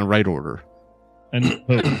 They do it in the right order. And,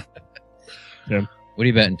 What are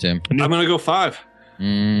you betting, Tim? I'm going to go 5.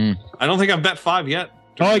 Mm. I don't think I've bet 5 yet.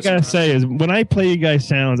 All I gotta say is when I play you guys'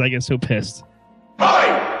 sounds, I get so pissed.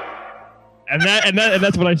 And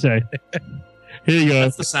that's what I say. Here you go.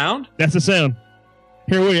 That's the sound? That's the sound.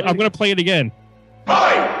 Here we. I'm gonna play it again.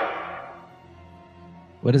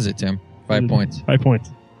 What is it, Tim? 5 points. 5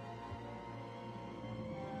 points.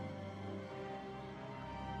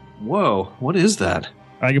 Whoa! What is that?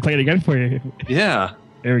 I can play it again for you. Yeah.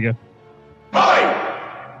 There we go.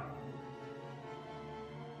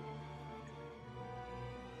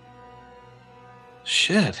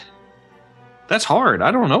 Shit. That's hard.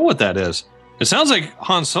 I don't know what that is. It sounds like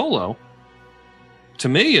Han Solo. To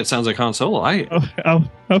me, it sounds like Han Solo. I'll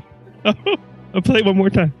play it one more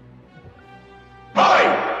time.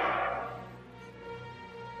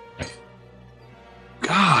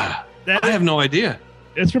 I have no idea.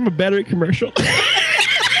 It's from a battery commercial.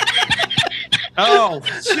 Oh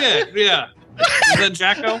shit! Yeah, is that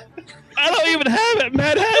Jacko? I don't even have it.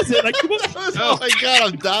 Matt has it. Like, come on. Oh my god,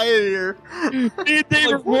 I'm dying here. Me and Dave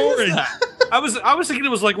are Like, what is roaring. that? I was thinking it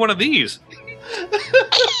was like one of these.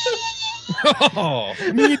 Oh,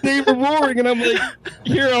 Me and Dave are roaring, and I'm like,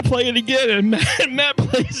 here, I'll play it again. And Matt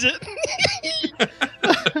plays it.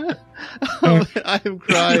 I am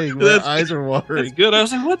crying. My eyes are watering. That's good. I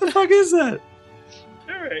was like, what the fuck is that?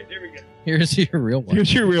 All right, there we go. here's your real one.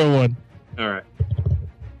 Here's your real one. All right.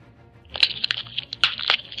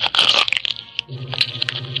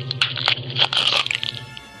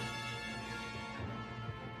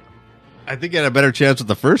 I think I had a better chance with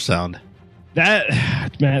the first sound. That,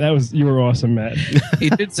 Matt, you were awesome, Matt. He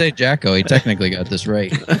did say Jacko. He technically got this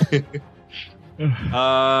right.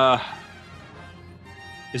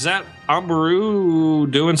 Is that Ambaru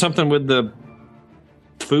doing something with the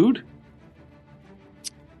food?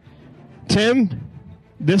 Tim,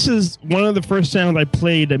 this is one of the first sounds I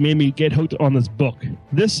played that made me get hooked on this book.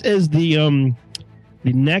 This is the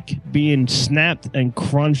neck being snapped and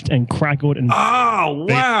crunched and crackled and. Oh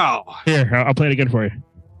wow! Here, I'll play it again for you.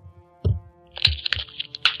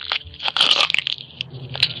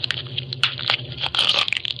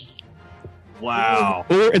 Wow!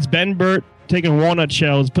 Or it's Ben Burt taking walnut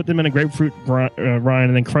shells, put them in a grapefruit rind,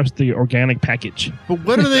 and then crush the organic package. But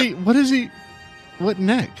what are they? What is he? What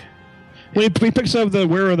neck? When he picks up the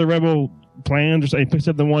Where Are the Rebel Plans, or something, he picks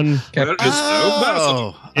up the one. That is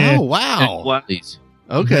so massive. Yeah. Oh wow. What? Antilles.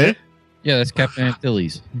 Okay. Yeah, that's Captain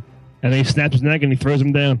Antilles. And then he snaps his neck and he throws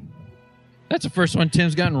him down. That's the first one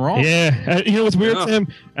Tim's gotten wrong. Yeah, you know what's weird, Yeah. Tim?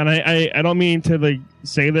 And I don't mean to like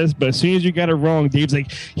say this, but as soon as you got it wrong, Dave's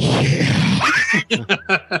like, yeah.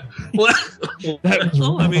 Well, That was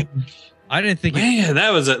I mean, I didn't think. man, that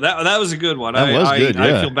was a good one. That was good, I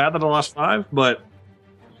yeah. feel bad that I lost 5, but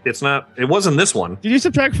it's not. It wasn't this one. Did you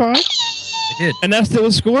subtract 5? I did. And that's still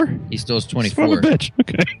a score? He still has Son of a 24. bitch.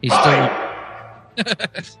 Okay. He's still.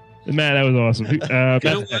 Man, that was awesome. You know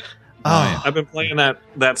what? Oh, I've been playing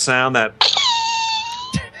that sound that.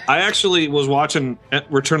 I actually was watching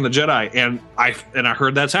Return of the Jedi, and I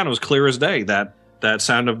heard that sound. It was clear as day. That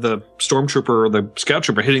sound of the stormtrooper or the scout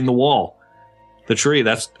trooper hitting the wall, the tree. And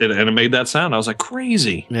it made that sound. I was like,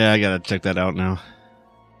 crazy. yeah. I gotta check that out now.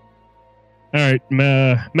 All right,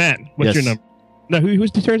 Matt, what's Yes. your number? No,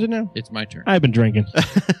 who's turns it now? It's my turn. I've been drinking.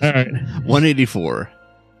 All right, 184.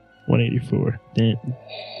 184.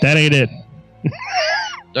 That ain't it.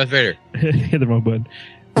 Darth Vader. Hit the wrong button.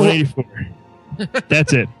 184.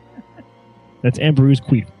 That's it. That's Amberu's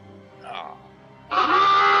queef.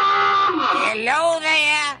 Hello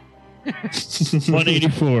there.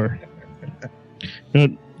 184. No,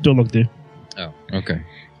 don't look there. Oh, okay.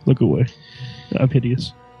 Look away. I'm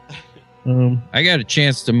hideous. I got a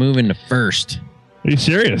chance to move into first. Are you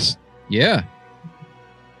serious? Yeah.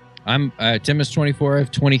 I'm Tim is 24. I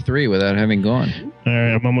have 23 without having gone. All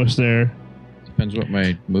right, I'm almost there. Depends what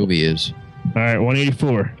my movie is. All right,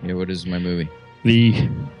 184. Yeah, what is my movie? The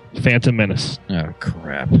Phantom Menace. Oh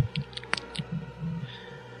crap! All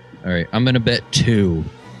right, I'm gonna bet 2,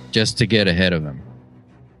 just to get ahead of him.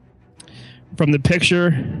 From the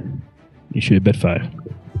picture, you should have bet 5.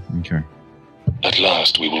 Okay. At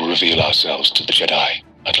last we will reveal ourselves to the Jedi.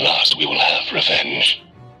 At last we will have revenge.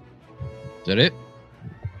 Is that it?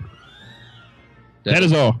 That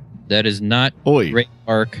is all. That is not Oi. Ray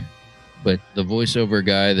Park, but the voiceover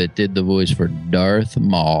guy that did the voice for Darth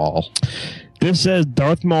Maul. This says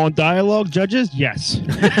Darth Maul dialogue. Judges, yes.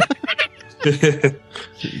 Judges,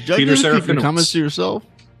 keep your Serafinowicz. comments to yourself.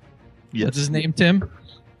 Yes. What's his name, Tim?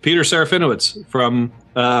 Peter Serafinowicz from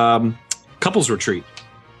Couples Retreat.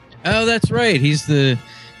 Oh, that's right. He's the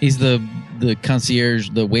concierge,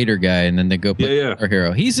 the waiter guy, and then they go play Yeah. our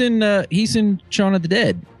hero. He's in Shaun of the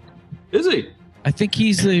Dead. Is he? I think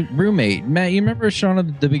he's the roommate. Matt, you remember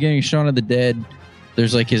the beginning of Shaun of the Dead?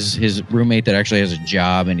 There's like his roommate that actually has a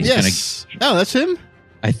job, and he's Yes. Oh, that's him?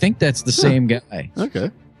 I think that's the same guy. Okay.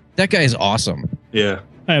 That guy is awesome. Yeah.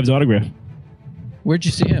 I have his autograph. Where'd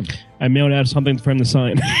you see him? I mailed out something for him to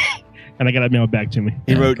sign, and I got it mailed back to me.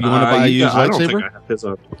 He wrote, you want to buy a used I don't think lightsaber? I have his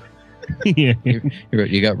Yeah.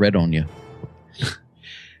 You got red on you.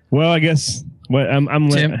 Well, I guess what I'm.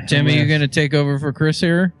 Tim, are you going to take over for Chris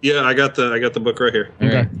here? Yeah, I got the book right here. All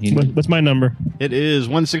Okay. right. What's my number? It is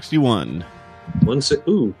 161.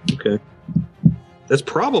 Ooh, okay. That's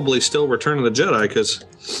probably still Return of the Jedi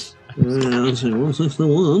because.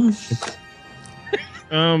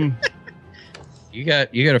 You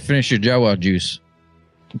got to finish your Jawa juice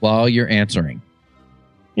while you're answering.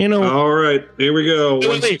 You know. All right, here we go. Wait.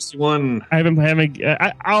 161.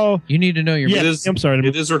 I'll. You need to know your. Yeah, I'm sorry.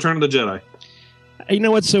 It is Return of the Jedi. You know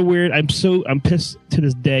what's so weird? I'm pissed to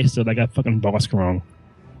this day still that I got fucking Bosk wrong.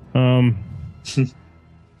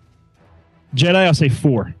 Jedi, I'll say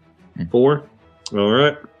 4. 4. All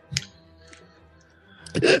right.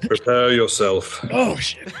 Prepare yourself. Oh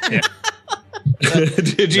shit! Yeah.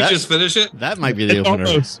 Did you just finish it? That might be the opener.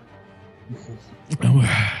 Almost. Okay.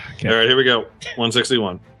 All right, here we go.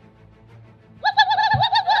 161.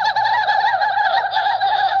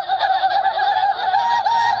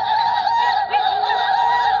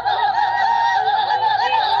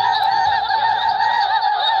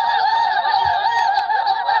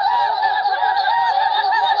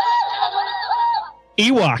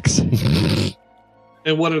 Ewoks.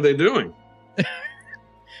 And what are they doing?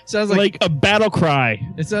 Sounds like a battle cry.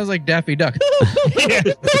 It sounds like Daffy Duck. Yeah.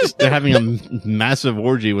 They're having a massive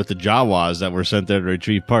orgy with the Jawas that were sent there to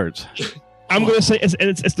retrieve parts. I'm gonna say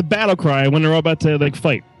it's the battle cry when they're all about to like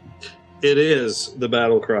fight. It is the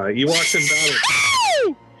battle cry. Ewoks in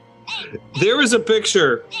battle. There is a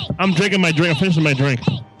picture. I'm drinking my drink. I'm finishing my drink.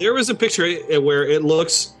 There is a picture where it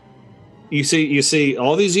looks. You see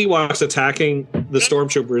all these Ewoks attacking the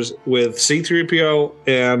stormtroopers with C-3PO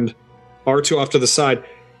and R2 off to the side,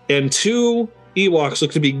 and 2 Ewoks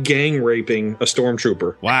look to be gang raping a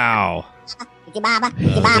stormtrooper. Wow.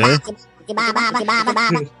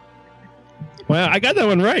 Well, I got that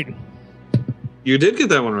one right. You did get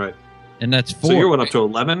that one right. And that's 4. So you're up to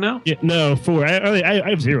 11 now? Yeah, no, 4. I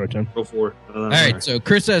have 0, Tim. Go 4. All right, so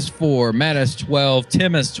Chris has 4, Matt has 12,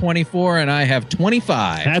 Tim has 24, and I have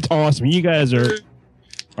 25. That's awesome. You guys are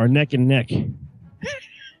neck and neck.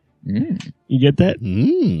 You get that?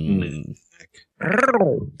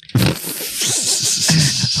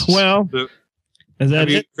 Well, is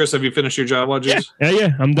that it? Chris, have you finished your Jawa juice? Yeah,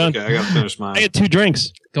 I'm done. Okay, I got to finish mine. I had 2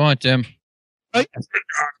 drinks. Go on, Tim.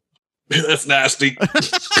 That's nasty.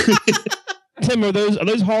 Tim, are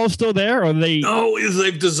those halls still there? Or are they? No,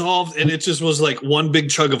 they've dissolved, and it just was like one big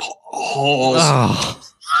chug of halls. Oh.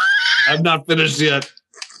 I'm not finished yet.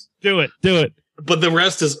 Do it. But the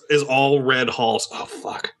rest is all red halls. Oh,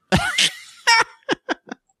 fuck.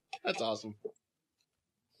 That's awesome.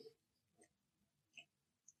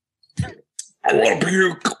 I want to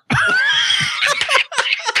puke.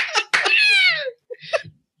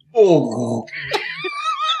 Oh.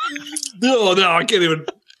 No, I can't even.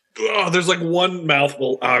 Oh, there's like one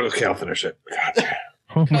mouthful. Oh, okay, I'll finish it. God.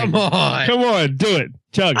 Oh Come on, do it.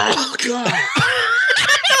 Chug. Oh, God.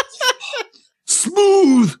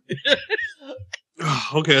 Smooth.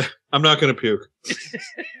 Okay, I'm not going to puke.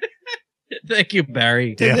 Thank you,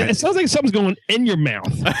 Barry. It sounds like something's going in your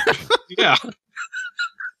mouth. Yeah.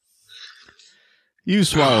 You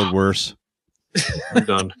swallowed worse. I'm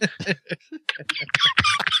done.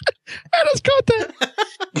 I just caught that.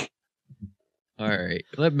 All right.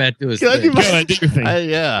 Let Matt do his Can I thing. do my- Go ahead, do your thing.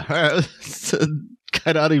 Yeah. All right. It's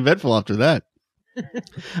kind of uneventful after that.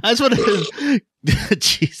 I just want to,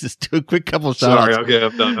 Jesus, do a quick couple shout outs. Sorry, okay,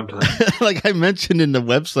 I'm done. Like I mentioned in the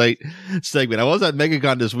website segment, I was at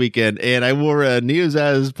MegaCon this weekend and I wore a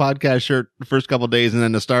Neozaz podcast shirt the first couple of days and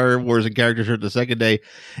then the Star Wars and character shirt the second day.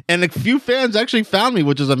 And a few fans actually found me,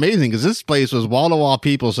 which is amazing because this place was wall to wall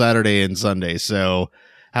people Saturday and Sunday. So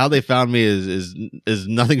how they found me is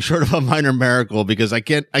nothing short of a minor miracle because I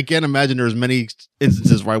can't imagine there was many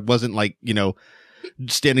instances where I wasn't like,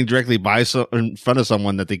 standing directly in front of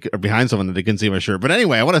someone or behind someone that they couldn't see my shirt. But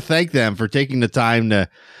anyway, I want to thank them for taking the time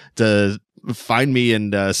to find me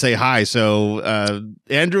and say hi. So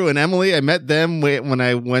Andrew and Emily, I met them when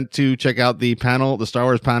I went to check out the Star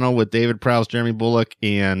Wars panel with David Prowse, Jeremy Bullock,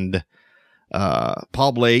 and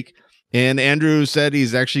Paul Blake. And Andrew said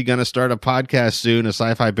he's actually going to start a podcast soon, a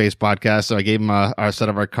sci-fi based podcast. So I gave him a set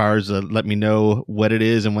of our cards to let me know what it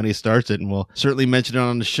is and when he starts it. And we'll certainly mention it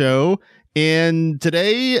on the show. And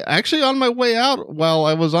today, actually on my way out, while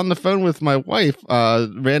I was on the phone with my wife,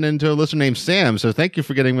 ran into a listener named Sam. So thank you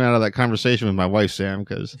for getting me out of that conversation with my wife, Sam,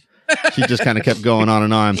 because she just kind of kept going on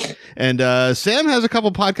and on. And Sam has a couple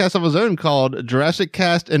podcasts of his own called Jurassic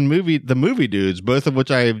Cast and The Movie Dudes, both of which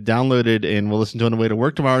I've downloaded and will listen to on the way to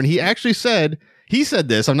work tomorrow. And he actually said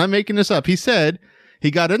this, I'm not making this up. He said he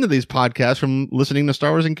got into these podcasts from listening to Star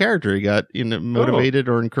Wars in Character. He got motivated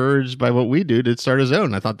or encouraged by what we do to start his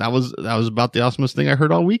own. I thought that was about the awesomest thing I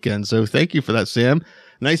heard all weekend. So thank you for that, Sam.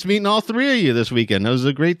 Nice meeting all three of you this weekend. That was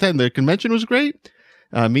a great time. The convention was great.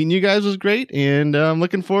 Meeting you guys was great, and I'm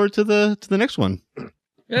looking forward to the next one.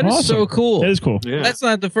 That is so cool. That is cool. Yeah. That's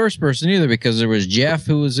not the first person either, because there was Jeff,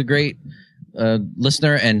 who was a great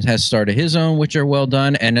listener and has started his own, which are well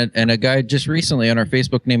done, and a guy just recently on our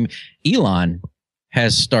Facebook named Elon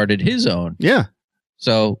has started his own. Yeah.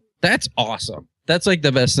 So that's awesome. That's like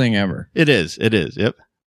the best thing ever. It is. Yep.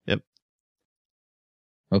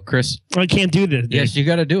 Oh, Chris. I can't do this. Dude. Yes, you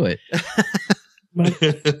got to do it. But-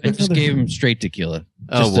 I just gave him straight tequila.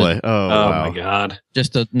 Oh boy. Oh Wow. my God.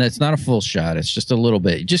 It's not a full shot. It's just a little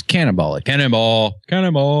bit. Just cannonball it.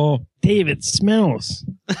 Cannonball. Dave, it smells.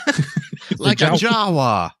 Like a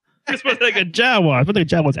Jawa. It smells like a Jawa. It smells like a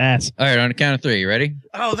Jawa's ass. All right, on the count of 3. Ready?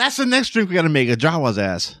 Oh, that's the next drink we got to make. A Jawa's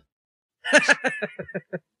ass. All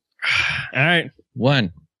right.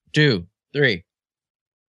 1, 2, 3.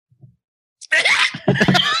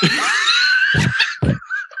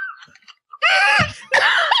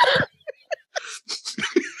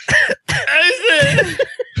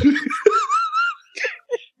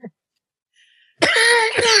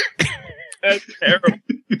 That's terrible.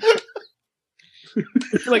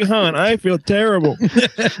 Like, hon, I feel terrible.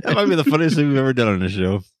 That might be the funniest thing we've ever done on this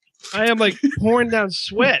show. I am like pouring down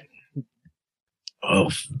sweat. Oh,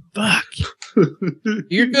 fuck.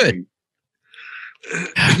 You're good.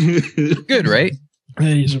 Good, right? I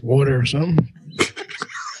need some water or something.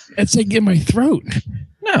 It's like in my throat.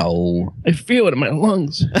 No. I feel it in my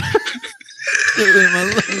lungs.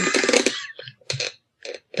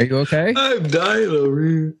 Are you okay? I'm dying over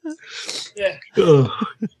here. Yeah. Oh,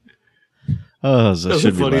 Oh, so that's the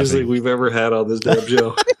should be funniest laughing. thing we've ever had on this damn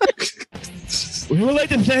show. We would like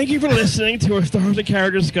to thank you for listening to our Star Wars and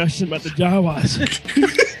Character discussion about the Jawas.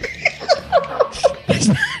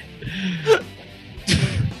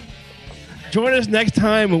 Join us next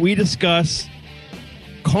time when we discuss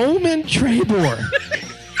Coleman Trebor.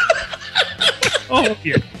 Oh,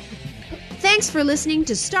 yeah. Thanks for listening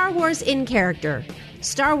to Star Wars in Character.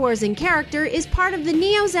 Star Wars in Character is part of the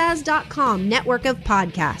neozaz.com network of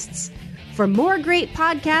podcasts. For more great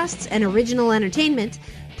podcasts and original entertainment,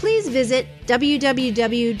 please visit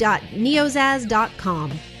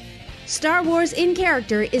www.neozaz.com. Star Wars in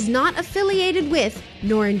Character is not affiliated with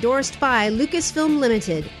nor endorsed by Lucasfilm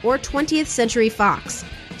Limited or 20th Century Fox.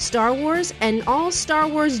 Star Wars and all Star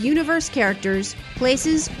Wars universe characters,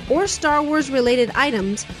 places, or Star Wars related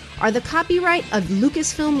items are the copyright of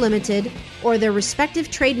Lucasfilm Limited or their respective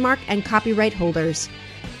trademark and copyright holders.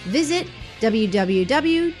 Visit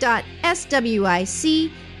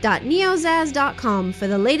www.swic.neozaz.com for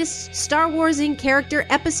the latest Star Wars in Character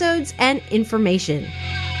episodes and information.